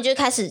anyway， 他们就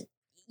开始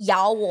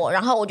咬我，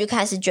然后我就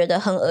开始觉得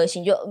很恶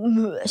心，就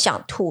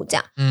想吐这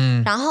样。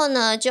然后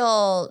呢，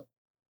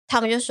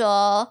他们就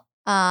说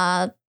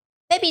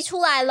baby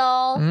出来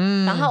咯，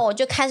然后我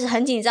就开始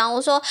很紧张，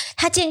我说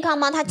他健康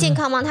吗？他健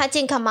康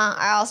吗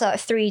？I also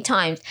 3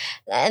 times,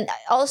 and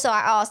also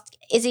I asked,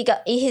 is he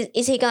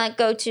gonna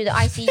go to the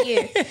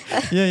ICU?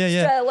 Yeah.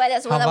 Straight away,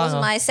 that was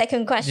my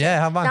second question.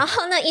 Yeah, 好棒。然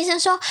后呢，医生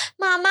说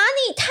妈妈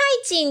你太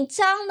紧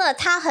张了，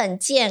他很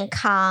健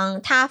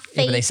康，他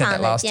非常的 They said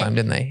that last time,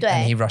 didn't they? 对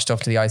And he rushed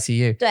off to the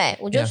ICU. 对，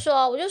我就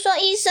说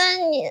医生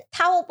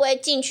他会不会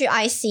进去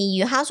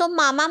ICU？ 他说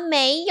妈妈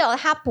没有，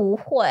他不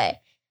会。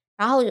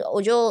然后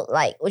我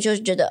就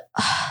觉得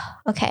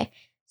okay,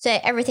 so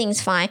everything's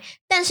fine.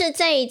 但是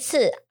这一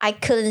次 I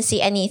couldn't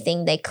see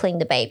anything. They cleaned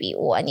the baby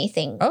or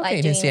anything. Okay,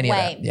 you didn't see any of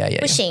that. Yeah.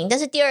 不行。但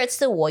是第2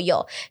次我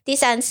有，第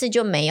3次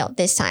就没有。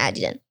This time I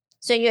didn't.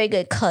 所以有一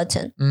个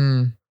curtain.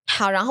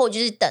 好，然后我就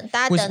是等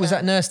大家等。Was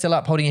that nurse still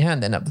up holding your hand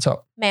then at the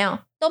top? 没有，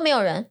都没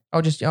有人。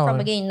From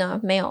beginning 呢，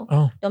没有，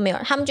都没有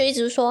人。他们就一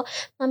直说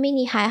妈咪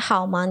你还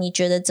好吗？你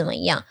觉得怎么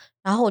样？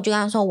然后我就跟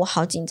他说我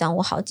好紧张。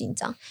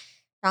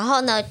然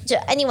后呢，就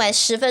anyway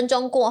 10分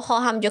钟过后，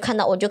我就看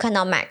到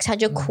Max， 他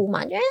就哭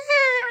嘛，就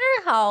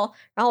好，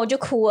然后我就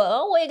哭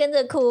了，我也跟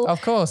着哭。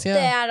Of course, yeah.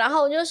 对啊，然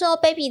后我就说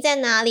baby 在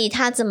哪里？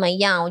他怎么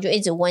样？我就一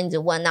直问，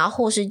然后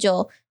护士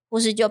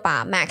就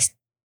把 Max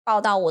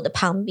抱到我的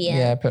旁边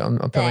 ，Yeah, put on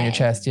your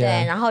chest, yeah.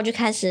 对，然后就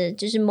开始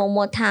就是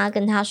摸他，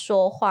跟他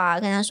说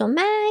话，跟他说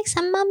Max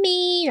和妈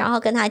咪，然后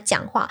跟他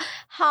讲话，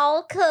好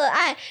可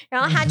爱。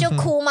然后他就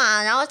哭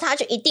嘛，然后他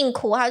就一定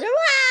哭，他就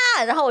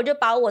哇，然后我就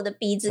把我的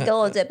鼻子跟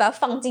我嘴巴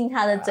放进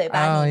他的嘴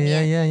巴里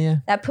面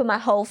，Yeah. I put my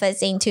whole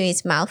face into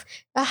his mouth，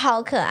 然后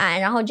好可爱，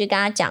然后我就跟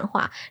他讲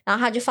话，然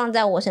后他就放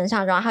在我身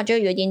上，然后他就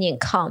有一点点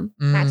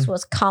calm，Max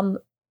was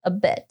calm a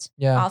bit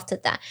after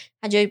that，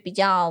 他就比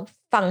较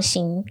放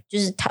心，就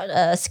是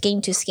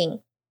skin to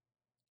skin。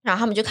然后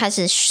他们就开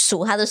始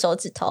数他的手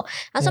指头，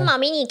他说：“妈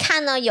咪，你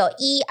看呢，有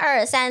1、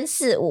2、3、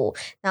4、5。”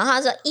然后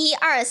他说：“1、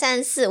2、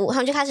3、4、5。”他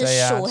们就开始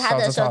数他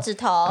的手指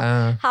头，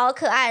好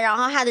可爱。然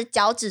后他的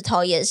脚趾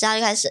头也是，他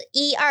就开始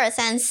1、2、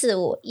3、4、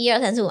5，1、2、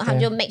3、4、5。他们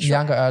就 make sure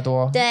 2个耳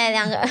朵，对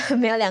，2个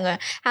没有2个人。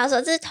他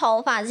说：“这是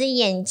头发，这是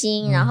眼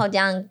睛。”然后这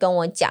样跟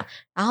我讲，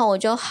然后我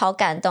就好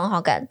感动。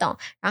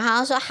然后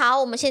他说：“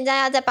好，我们现在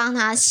要再帮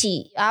他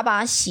要帮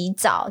他洗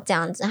澡，这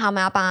样子，他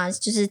们要帮他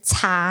就是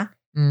擦，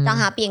让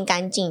他变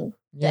干净。”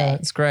 Yeah,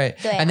 it's great.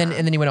 And then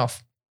he went off.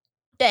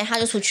 对，他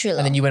就出去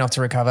了。And then you went off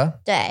to recover.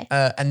 对。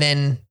And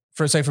then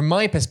from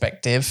my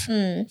perspective,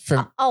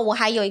 我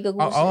还有一个故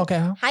事。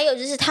Okay. 还有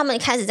就是他们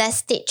开始在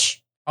stitch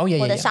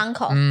我的伤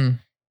口。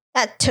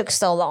that took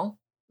so long.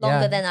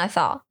 Longer than I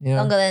thought.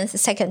 Longer than the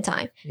second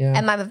time.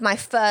 And my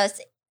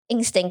first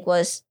instinct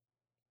was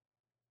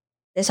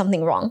there's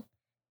something wrong.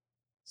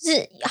 就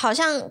是好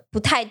像不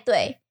太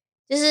对，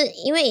就是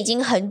因为已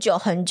经很久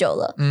很久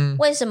了。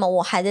为什么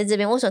我还在这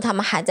边？为什么他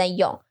们还在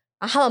用？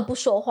然后他们不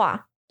说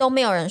话，都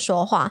没有人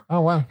说话。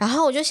Oh wow. 然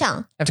后我就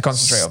想 have to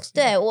concentrate.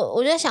 对，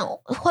我就在想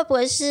会不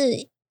会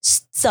是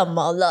怎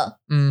么了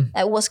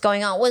？Like what's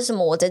going on？ 为什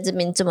么我在这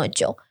边这么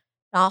久？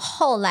然后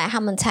后来他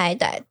们才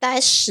大概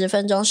10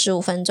分钟、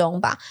15分钟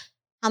吧，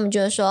他们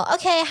就会说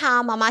OK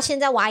好，妈妈现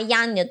在我要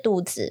压你的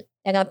肚子，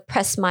那个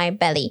press my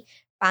belly，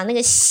 把那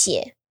个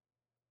血，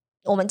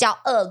我们叫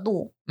恶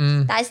露。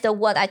That's the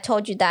word I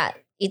told you that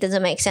it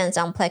doesn't make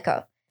sense on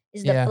pleco.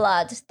 It's the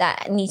blood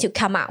that need to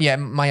come out. Yeah,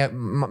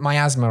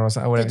 miasma or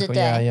whatever. 对对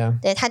对，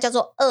对，它叫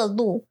做恶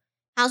露。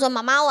他说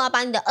妈妈，我要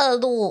把你的恶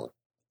露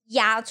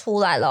压出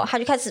来了，他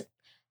就开始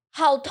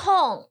好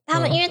痛。他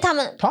们因为他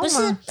们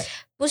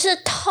不是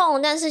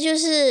痛，但是就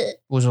是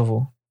不舒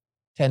服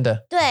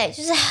 ，tender。对，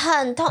就是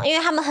很痛，因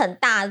为他们很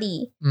大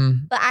力。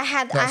But I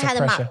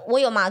had 我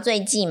有麻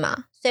醉剂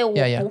嘛，所以我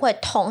不会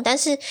痛。但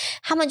是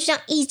他们就这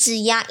样一直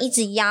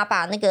压，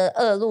把那个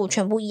恶露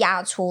全部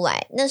压出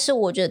来，那是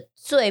我觉得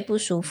最不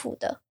舒服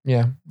的。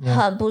Yeah.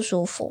 很不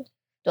舒服。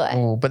对。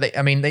But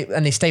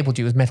they stapled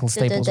you with metal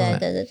staples.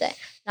 对。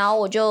然后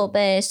我就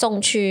被送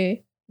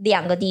去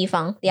2个地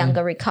方，2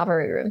个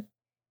recovery room。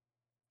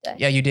对。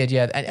Yeah, you did.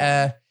 Yeah,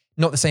 and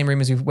not the same room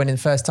as we went in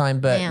the first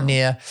time, but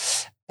near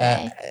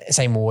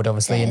same ward,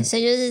 obviously. 所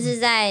以就是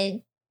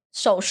在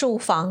手术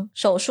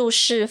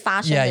室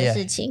发生的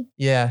事情。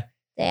Yeah.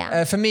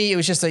 For me, it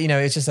was just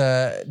it's just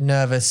a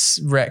nervous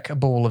wreck, a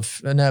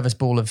nervous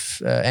ball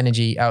of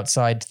energy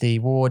outside the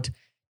ward.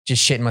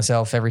 Just shitting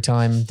myself every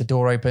time the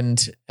door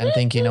opened and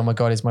thinking, oh my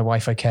God, is my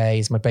wife okay?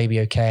 Is my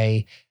baby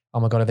okay? Oh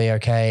my God, are they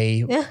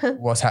okay?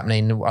 What's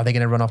happening? Are they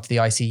going to run off to the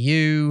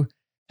ICU?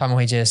 他们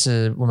会解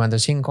释我们的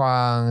情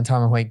况，他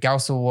们会告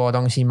诉我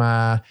东西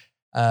吗？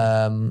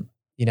他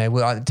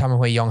们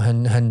会用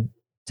很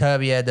特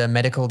别的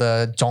medical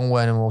的中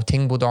文，我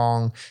听不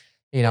懂。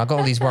I've got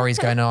all these worries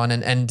going on,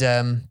 and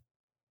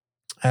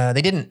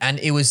they didn't, and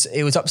it was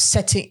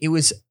upsetting. It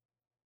was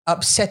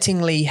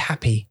upsettingly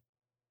happy,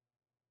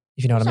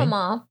 if you know what I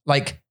mean.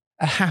 Like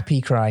a happy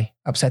cry,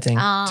 upsetting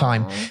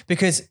time,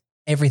 because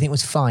everything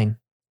was fine.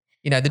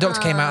 The doctor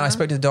came out, and I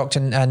spoke to the doctor,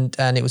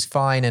 and it was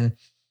fine,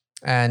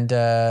 and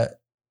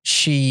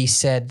she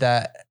said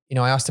that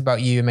I asked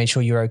about you and made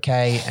sure you were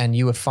okay and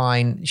you were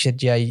fine. She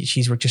said, yeah,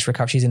 she's just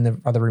recovered. She's in the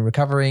other room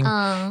recovering.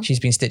 She's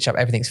been stitched up.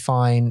 Everything's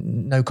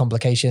fine. No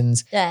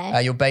complications.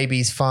 Your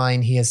baby's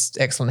fine. He has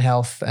excellent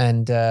health.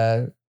 And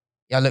I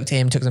looked at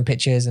him, took some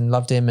pictures and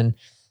loved him. And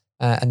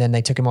then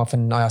they took him off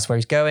and I asked where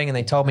he's going and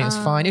they told me it was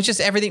fine. It was just,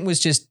 everything was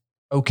just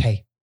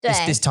okay.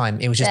 This time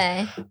it was just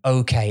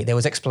okay. There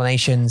was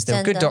explanations. There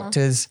were good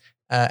doctors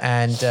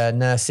and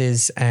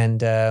nurses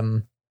and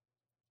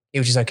it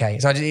was just okay.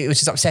 So it was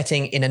just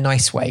upsetting in a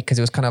nice way because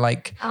it was kind of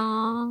like,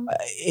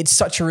 it's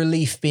such a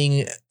relief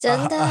being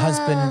a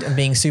husband and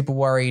being super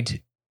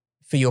worried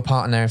for your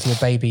partner and for your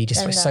baby.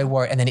 Just so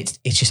worried. And then it's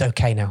just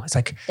okay now. It's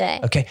like,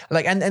 okay.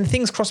 Like, and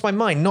things crossed my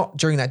mind, not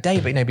during that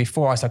day, but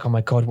before I was like, oh my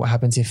God, what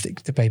happens if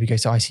the baby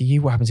goes to ICU?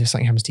 What happens if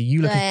something happens to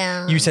you?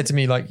 Like you said to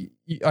me, like,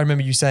 I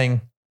remember you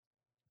saying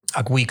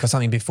a week or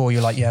something before,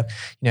 you're like, yeah,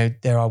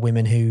 there are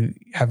women who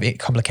have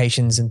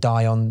complications and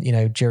die on,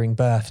 during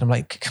birth. And I'm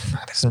like,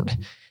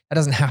 that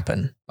doesn't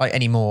happen like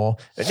anymore.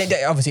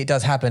 Obviously it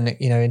does happen,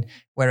 in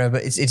wherever,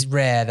 but it's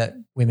rare that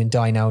women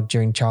die now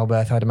during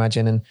childbirth, I'd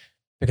imagine. And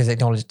because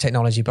of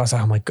technology, but I was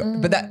like, oh my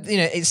God. But that,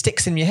 it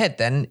sticks in your head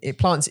then. It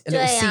plants a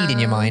little seed in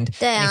your mind.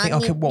 And you think,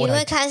 okay, what would I do? 你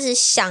会开始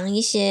想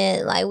一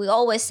些 like we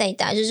always say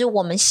that 就是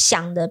我们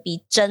想的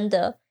比真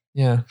的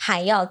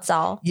还要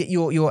糟。I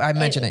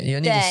imagine it.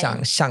 你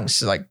的想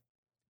是 like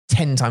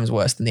 10 times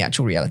worse than the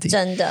actual reality.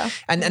 真的。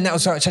And that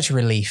was such a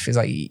relief. It's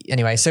like,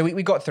 anyway, so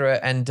we got through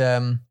it and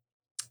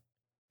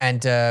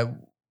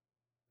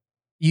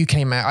you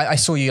came out. I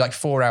saw you like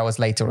 4 hours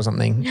later or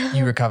something.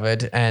 You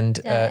recovered, and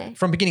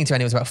from beginning to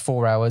end, it was about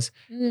 4 hours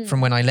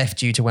from when I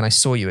left you to when I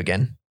saw you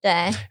again.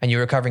 And you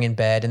were recovering in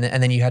bed, and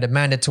then you had a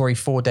mandatory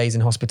 4 days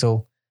in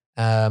hospital,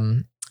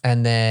 and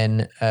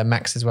then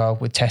Max as well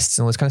with tests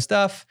and all this kind of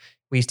stuff.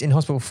 We used in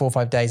hospital for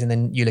 4 or 5 days, and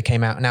then Eula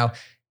came out. Now,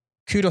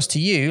 kudos to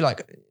you,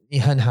 like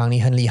你很好，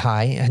你很厉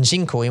害，很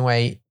辛苦，因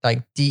为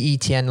like 第一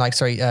天 like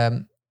sorry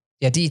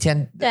第一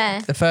天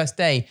the first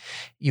day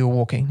you were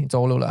walking 你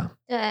走路了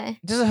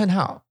就是很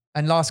好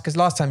and because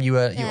last time you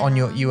were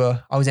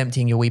I was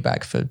emptying your wee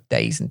bag for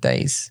days and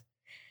days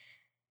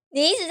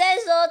你一直在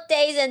说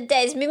days and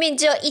days 明明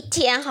只有一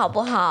天好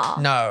不好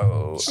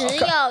No 只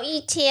有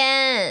一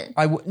天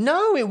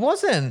No it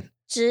wasn't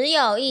只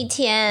有一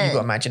天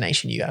You got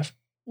imagination you have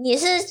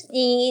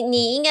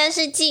你应该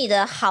是记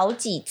得好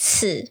几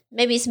次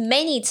maybe it's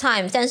many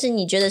times 但是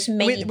你觉得是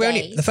many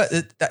days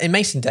in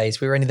Mason days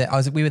we were only there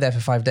we were there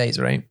for 5 days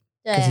right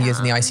because he was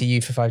in the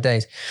ICU for 5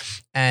 days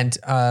and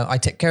I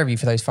took care of you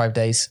for those 5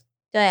 days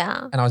对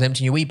啊 and I was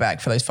emptying your wee bag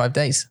for those 5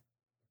 days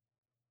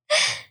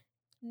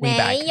We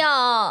back. 没有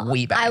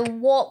We back.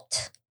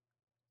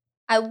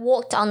 I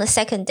walked on the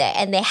second day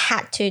and they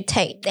had to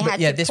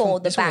pull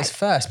the this one bag. was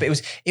first, but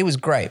it was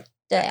great.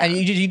 对啊 And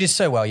you did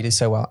so well. You did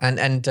so well. And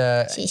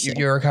谢谢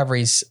your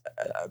recovery's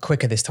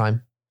quicker this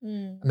time.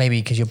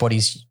 Maybe because your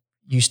body's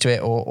used to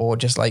it or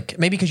just like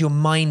maybe because your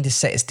mind is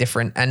set is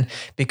different and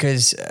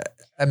because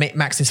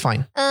Max is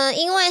fine.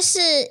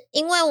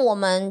 因为我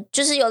们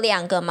就是有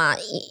2个嘛，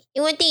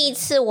因为第一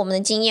次我们的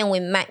经验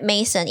with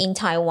Mason in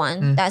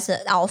Taiwan, that's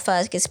our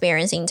first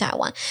experience in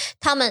Taiwan.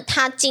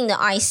 他进了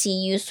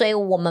ICU, 所以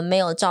我们没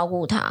有照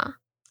顾他。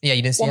Yeah,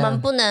 you didn't see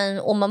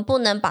我们不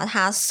能把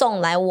他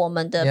送来我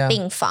们的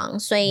病房，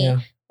所以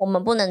我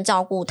们不能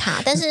照顾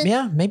他。但是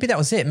Yeah, maybe that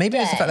was it. Maybe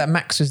it was the fact that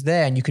Max was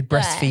there and you could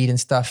breastfeed and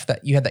stuff, that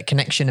you had that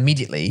connection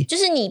immediately. 就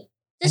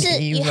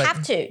是you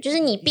have to, 就是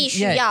你必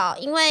须要，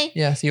因为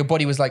Yeah, so your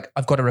body was like,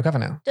 I've got to recover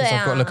now. Because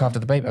I've got to look after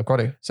the baby. I've got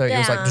to. So it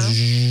was like.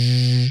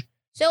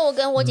 所以我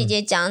跟我姐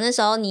姐讲，那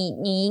时候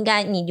你应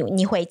该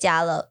你回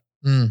家了，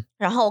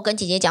然后我跟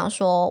姐姐讲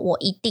说，我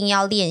一定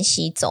要练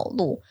习走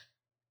路，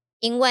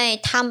因为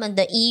他们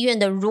的医院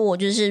的 rule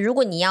就是，如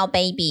果你要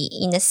baby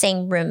in the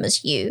same room as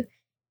you。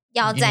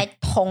要在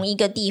同一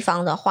个地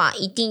方的话，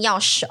一定要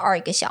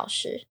12个小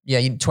时。Yeah,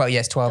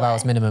 12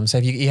 hours minimum. So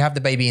if you have the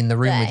baby in the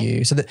room with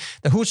you, so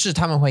the 护士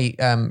他们会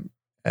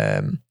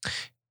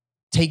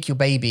take your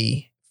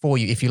baby for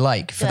you if you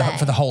like for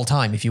the whole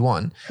time if you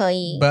want. 可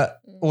以。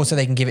 But also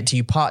they can give it to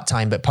you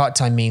part-time, but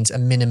part-time means a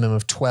minimum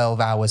of 12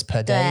 hours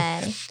per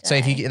day. So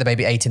if you get the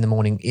baby 8 in the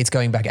morning, it's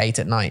going back 8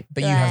 at night,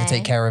 but you have to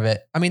take care of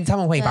it. I mean, 他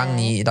们会帮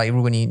你 like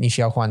如果你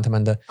需要换他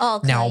们的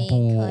尿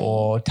布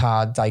或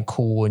他在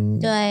哭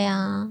对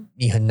啊，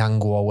你很难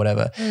过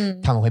whatever,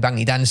 他们会帮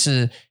你，但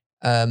是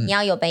你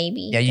要有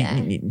baby. Yeah,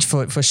 you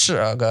for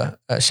 12个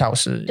小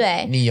时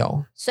你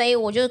有。所以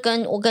我就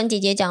跟姐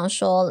姐讲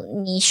说，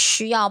你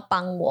需要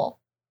帮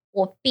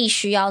我必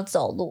须要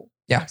走路。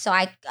Yeah. So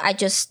I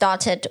just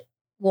started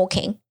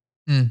walking.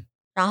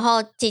 然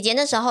后姐姐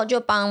那时候就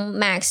帮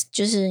Max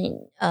就是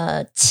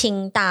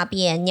清大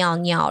便尿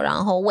尿，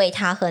然后喂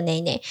他喝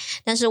奶奶。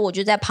但是我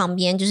就在旁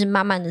边就是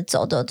慢慢的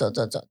走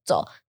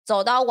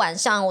到晚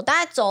上，我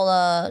大概走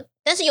了，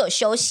但是有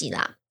休息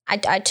啦。I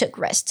took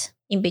rest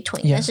in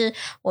between. 但是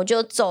我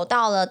就走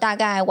到了大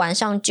概晚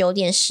上9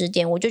点10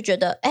点，我就觉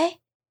得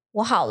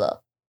我好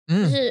了，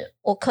就是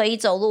我可以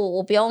走路，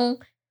我不用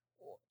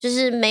就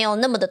是没有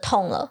那么的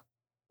痛了。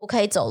我可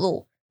以走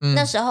路，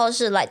那时候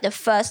是 like the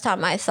first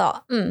time I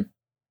thought,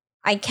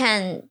 I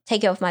can take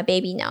care of my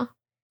baby now.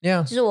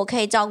 Yeah. 就是我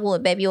可以照顾我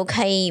的 baby, 我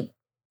可以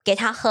给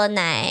他喝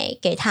奶，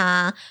给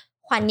他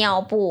换尿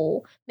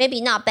布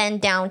 ，maybe not bend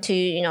down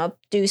to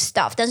do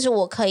stuff, 但是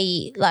我可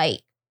以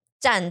like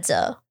站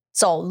着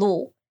走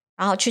路，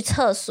然后去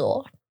厕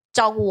所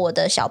照顾我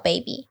的小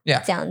baby,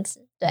 这样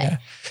子，对，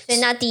所以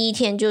那第一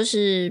天就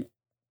是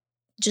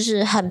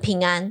很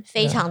平安，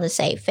非常的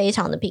safe， 非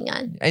常的平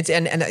安。It's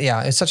and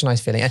yeah, it's such a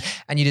nice feeling,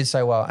 and you did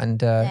so well. And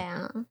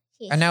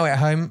and now we're at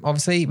home.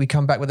 Obviously, we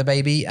come back with a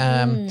baby.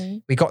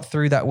 We got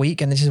through that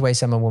week, and this is where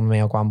someone 我们没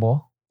有广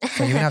播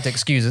so you're gonna have to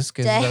excuse us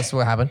because that's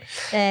what happened.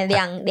 对，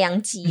两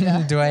集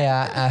了。对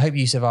啊 I hope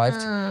you survived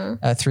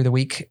through the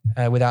week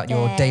without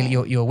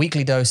your your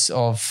weekly dose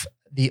of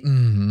the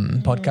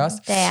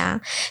podcast. 对啊，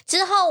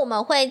之后我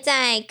们会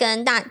再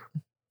跟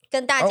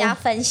大家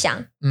分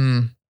享，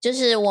就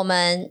是我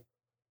们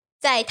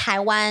在台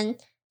湾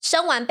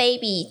生完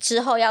baby 之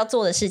后要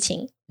做的事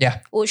情。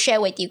Yeah, we'll share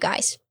with you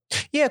guys.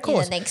 Yeah, of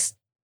course.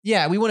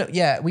 Yeah, we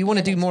want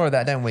to do more of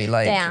that, don't we?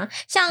 Like 对啊，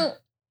像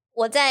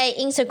我在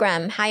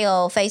Instagram 还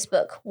有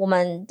Facebook， 我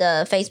们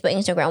的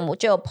Facebook、Instagram 我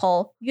就有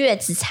po 月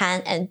子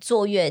餐 and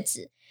坐月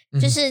子，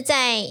就是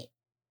在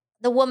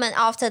the woman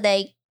after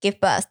they give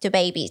birth to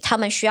baby， 他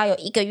们需要有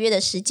1个月的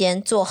时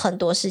间做很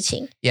多事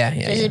情。Yeah.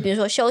 就是比如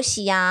说休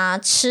息呀、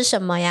吃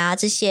什么呀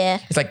这些。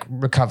It's like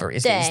recovery.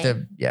 It's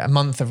the a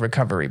month of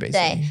recovery basically.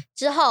 对，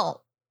之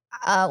后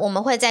我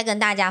们会再跟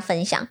大家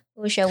分享。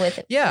We'll share with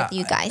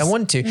you guys. I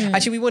want to.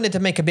 Actually, we wanted to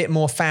make a bit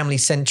more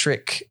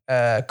family-centric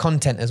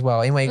content as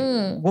well. 因为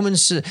我们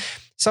是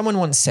somebody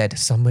once said.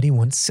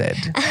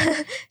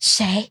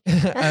 谁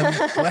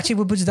？Actually,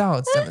 我不知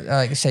道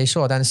谁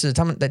说，但是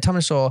他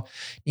们说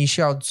你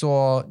需要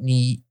做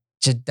你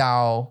知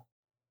道，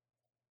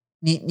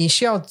你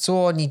需要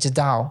做你知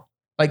道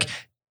 ，like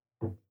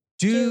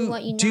do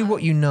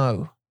what you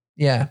know.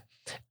 Yeah.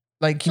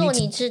 Like you 做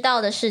你知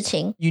道的事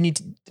情。You need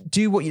to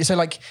do what you so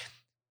like.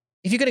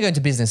 If you're going to go into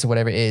business or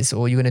whatever it is,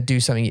 or you're going to do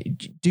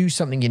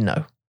something you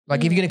know.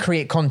 Like if you're going to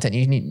create content,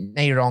 you need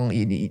内容，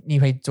你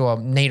会做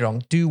内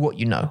容 do what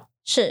you know.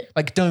 是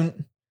Like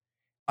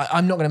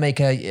I'm not going to make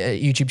a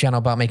YouTube channel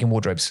about making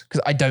wardrobes because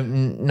I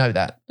don't know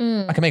that.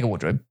 I can make a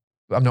wardrobe,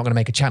 but I'm not going to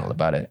make a channel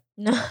about it.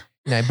 No.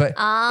 But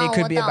it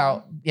could be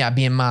about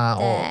being ma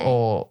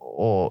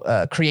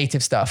or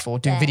creative stuff or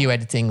doing video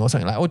editing or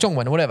something like or 中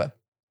文 or whatever.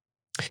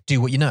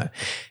 Do what you know.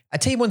 I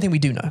tell you one thing we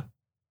do know.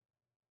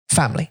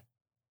 Family.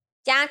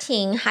 家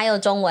庭还有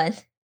中文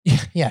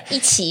Yeah. 一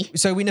起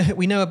So we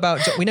know about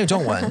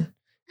中文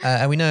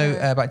and we know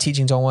about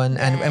teaching 中文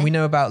and we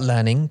know about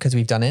learning because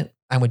we've done it.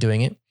 and we're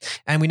doing it.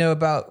 And we know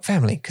about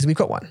family because we've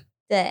got one.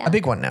 A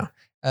big one now.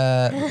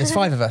 There's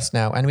 5 of us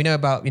now, and we know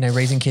about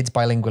raising kids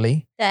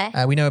bilingually.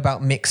 We know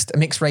about mixed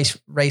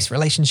race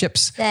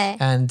relationships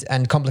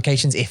and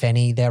complications, if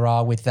any, there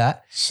are with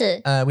that.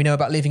 We know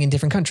about living in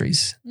different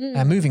countries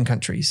and moving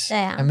countries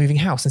and moving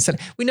house. And so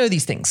we know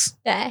these things,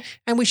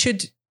 and we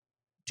should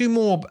do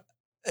more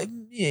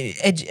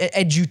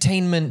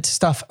edutainment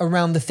stuff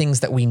around the things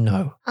that we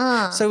know.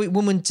 So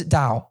我们知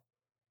道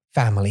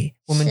family，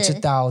 我们知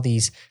道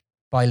these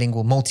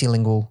bilingual,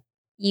 multilingual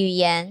语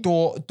言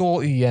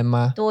多语言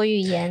吗？多语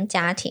言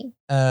家庭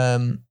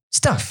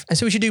stuff. And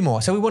so we should do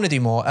more. So we want to do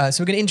more.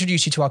 So we're going to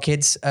introduce you to our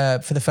kids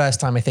for the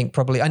first time, I think,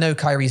 probably. I know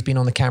Kyrie's been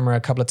on the camera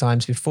a couple of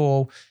times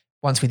before,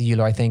 once with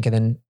Yula, I think, and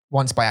then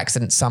once by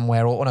accident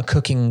somewhere, or on a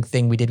cooking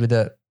thing we did with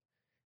the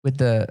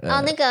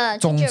那个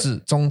粽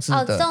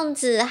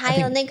子还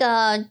有那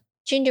个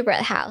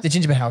gingerbread house. The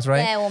gingerbread house,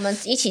 right? 对，我们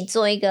一起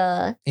做一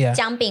个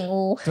姜饼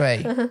屋。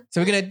对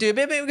So we're going to do a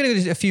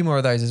few more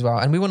of those as well.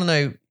 And we want to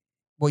know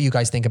what you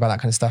guys think about that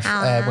kind of stuff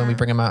when we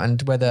bring them out,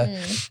 and whether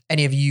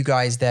any of you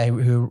guys there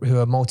who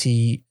are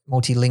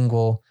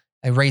multilingual,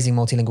 raising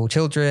multilingual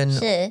children,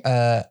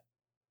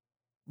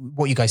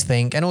 what you guys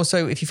think, and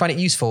also if you find it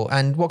useful,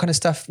 and what kind of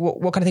stuff,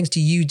 what kind of things do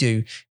you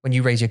do when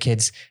you raise your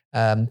kids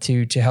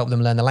to help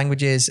them learn the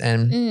languages.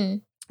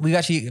 And we've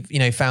actually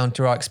found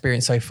through our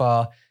experience so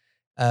far,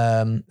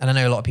 and I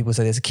know a lot of people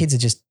say this, kids are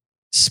just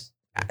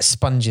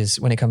sponges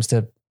when it comes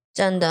to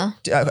真的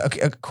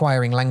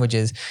acquiring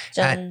languages,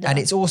 and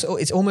it's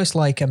almost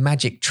like a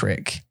magic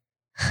trick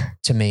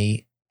to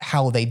me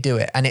how they do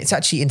it, and it's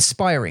actually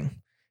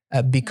inspiring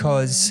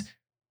because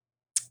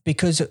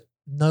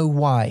know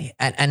why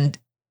and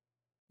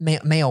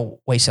没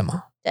有为什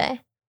么。对。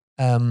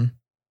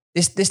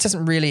This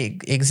doesn't really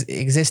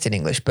exist in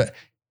English, but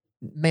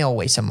没有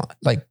为什么,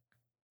 like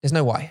there's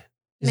no why.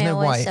 There's no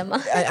why. And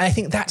I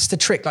think that's the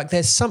trick. Like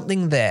there's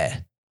something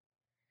there.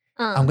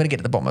 I'm going to get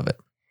to the bottom of it.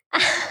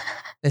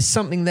 There's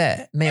something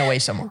there. 没有为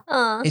什么.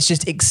 It's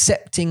just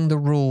accepting the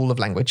rule of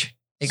language.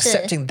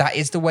 Accepting that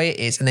is the way it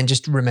is, and then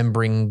just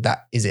remembering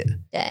that is it.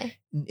 对.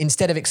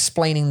 Instead of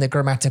explaining the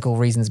grammatical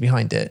reasons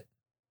behind it.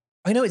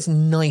 I know it's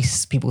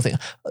nice, people think,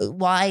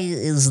 why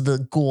is the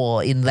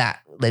gore in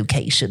that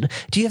location?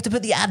 Do you have to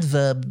put the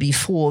adverb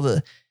before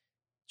the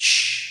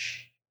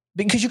shh?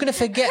 Because you're going to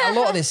forget a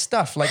lot of this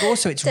stuff. Like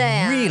also, it's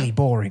really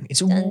boring.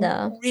 It's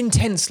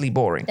intensely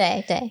boring.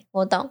 对，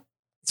我懂.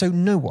 So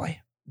know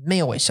why. 没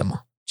有为什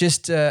么.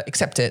 Just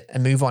accept it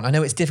and move on. I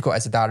know it's difficult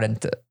as a Darren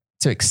to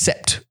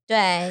accept.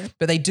 对.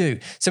 But they do.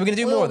 So we're going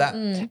to do more of that.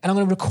 And I'm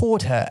going to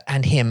record her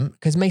and him,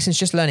 because Mason's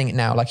just learning it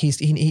now. Like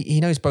he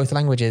knows both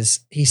languages.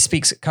 He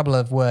speaks a couple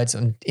of words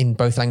in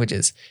both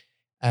languages.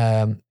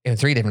 In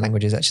 3 different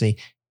languages, actually,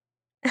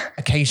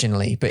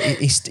 occasionally. But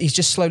he's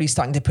just slowly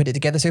starting to put it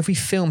together. So if we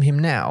film him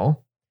now,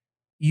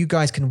 you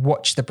guys can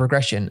watch the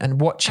progression and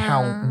watch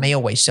how 没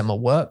有为什么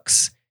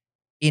works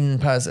in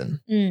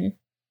person.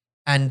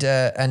 And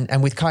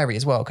with Kyrie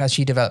as well, because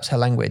she develops her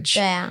language.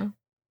 对啊.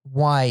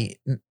 Why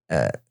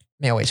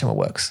没有为什么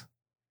works.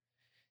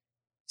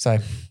 So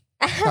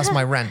that's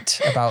my rant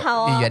about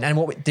语言 and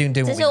what we do.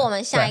 这是我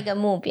们下一个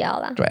目标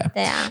啦。对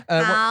啊。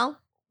好。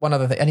One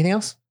other thing. Anything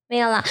else? 没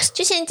有啦，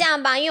就先这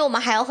样吧，因为我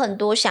们还有很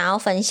多想要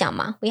分享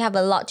嘛。We have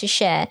a lot to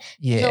share.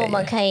 所以我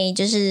们可以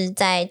就是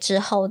在之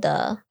后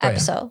的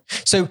episode.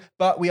 So,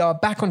 but we are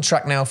back on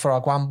track now for our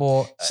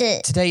Guanbo.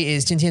 是。Today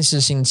is 今天是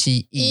星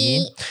期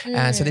一.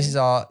 And so this is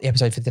our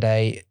episode for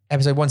today.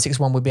 Episode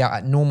 161 will be out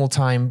at normal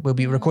time. We'll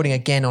be recording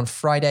again on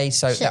Friday.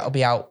 So that'll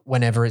be out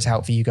whenever it's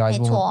out for you guys.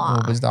 没错啊。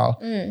我不知道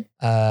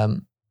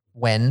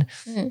when.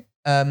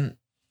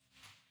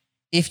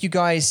 If you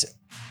guys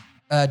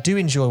do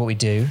enjoy what we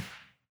do,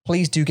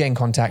 please do get in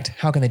contact.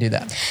 How can they do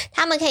that?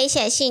 他们可以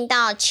写信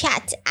到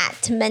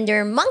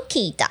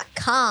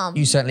chat@mandarinmonkey.com.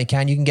 You certainly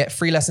can. You can get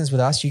free lessons with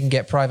us. You can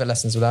get private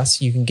lessons with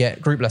us. You can get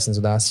group lessons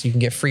with us. You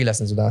can get free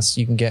lessons with us.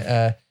 You can get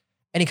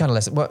any kind of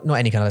lesson. Well, not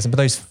any kind of lesson, but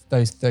those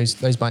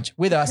bunch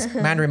with us.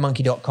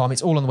 mandarinmonkey.com.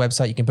 It's all on the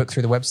website. You can book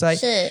through the website.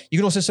 是. You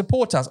can also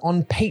support us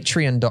on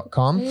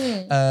patreon.com.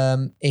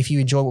 If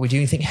you enjoy what we do,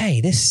 you think,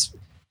 hey,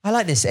 I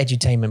like this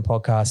edutainment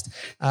podcast.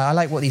 I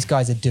like what these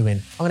guys are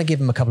doing. I'm going to give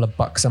them a couple of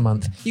bucks a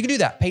month. You can do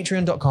that.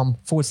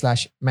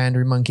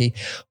 Patreon.com/MandarinMonkey.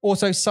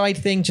 Also, side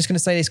thing, just going to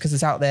say this because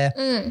it's out there.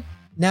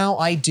 Now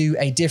I do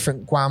a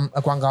different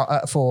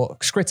guangao for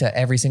Skritter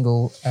every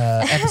single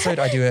episode.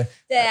 I do a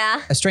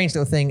strange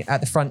little thing at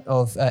the front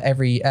of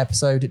every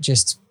episode,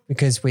 just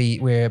because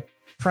we're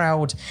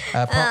proud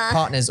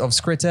partners of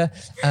Skritter.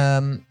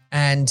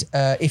 And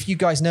if you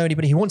guys know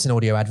anybody who wants an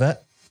audio advert,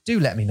 do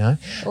let me know.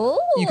 Ooh.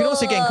 You can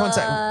also get in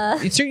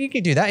contact. You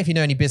can do that if you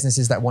know any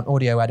businesses that want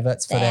audio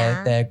adverts for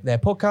their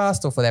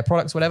podcast or for their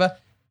products, whatever.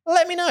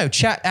 Let me know.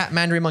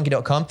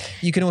 chat@mandarinmonkey.com.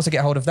 You can also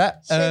get hold of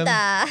that. 是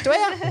的。对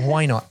啊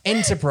Why not?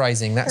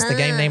 Enterprising. That's the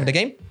name of the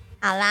game.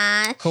 好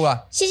啦， Cool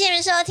啊。谢谢你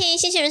们收听，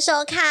谢谢你们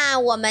收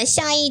看，我们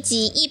下一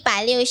集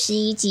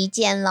161集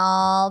见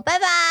喽，拜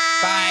拜。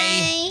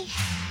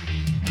拜。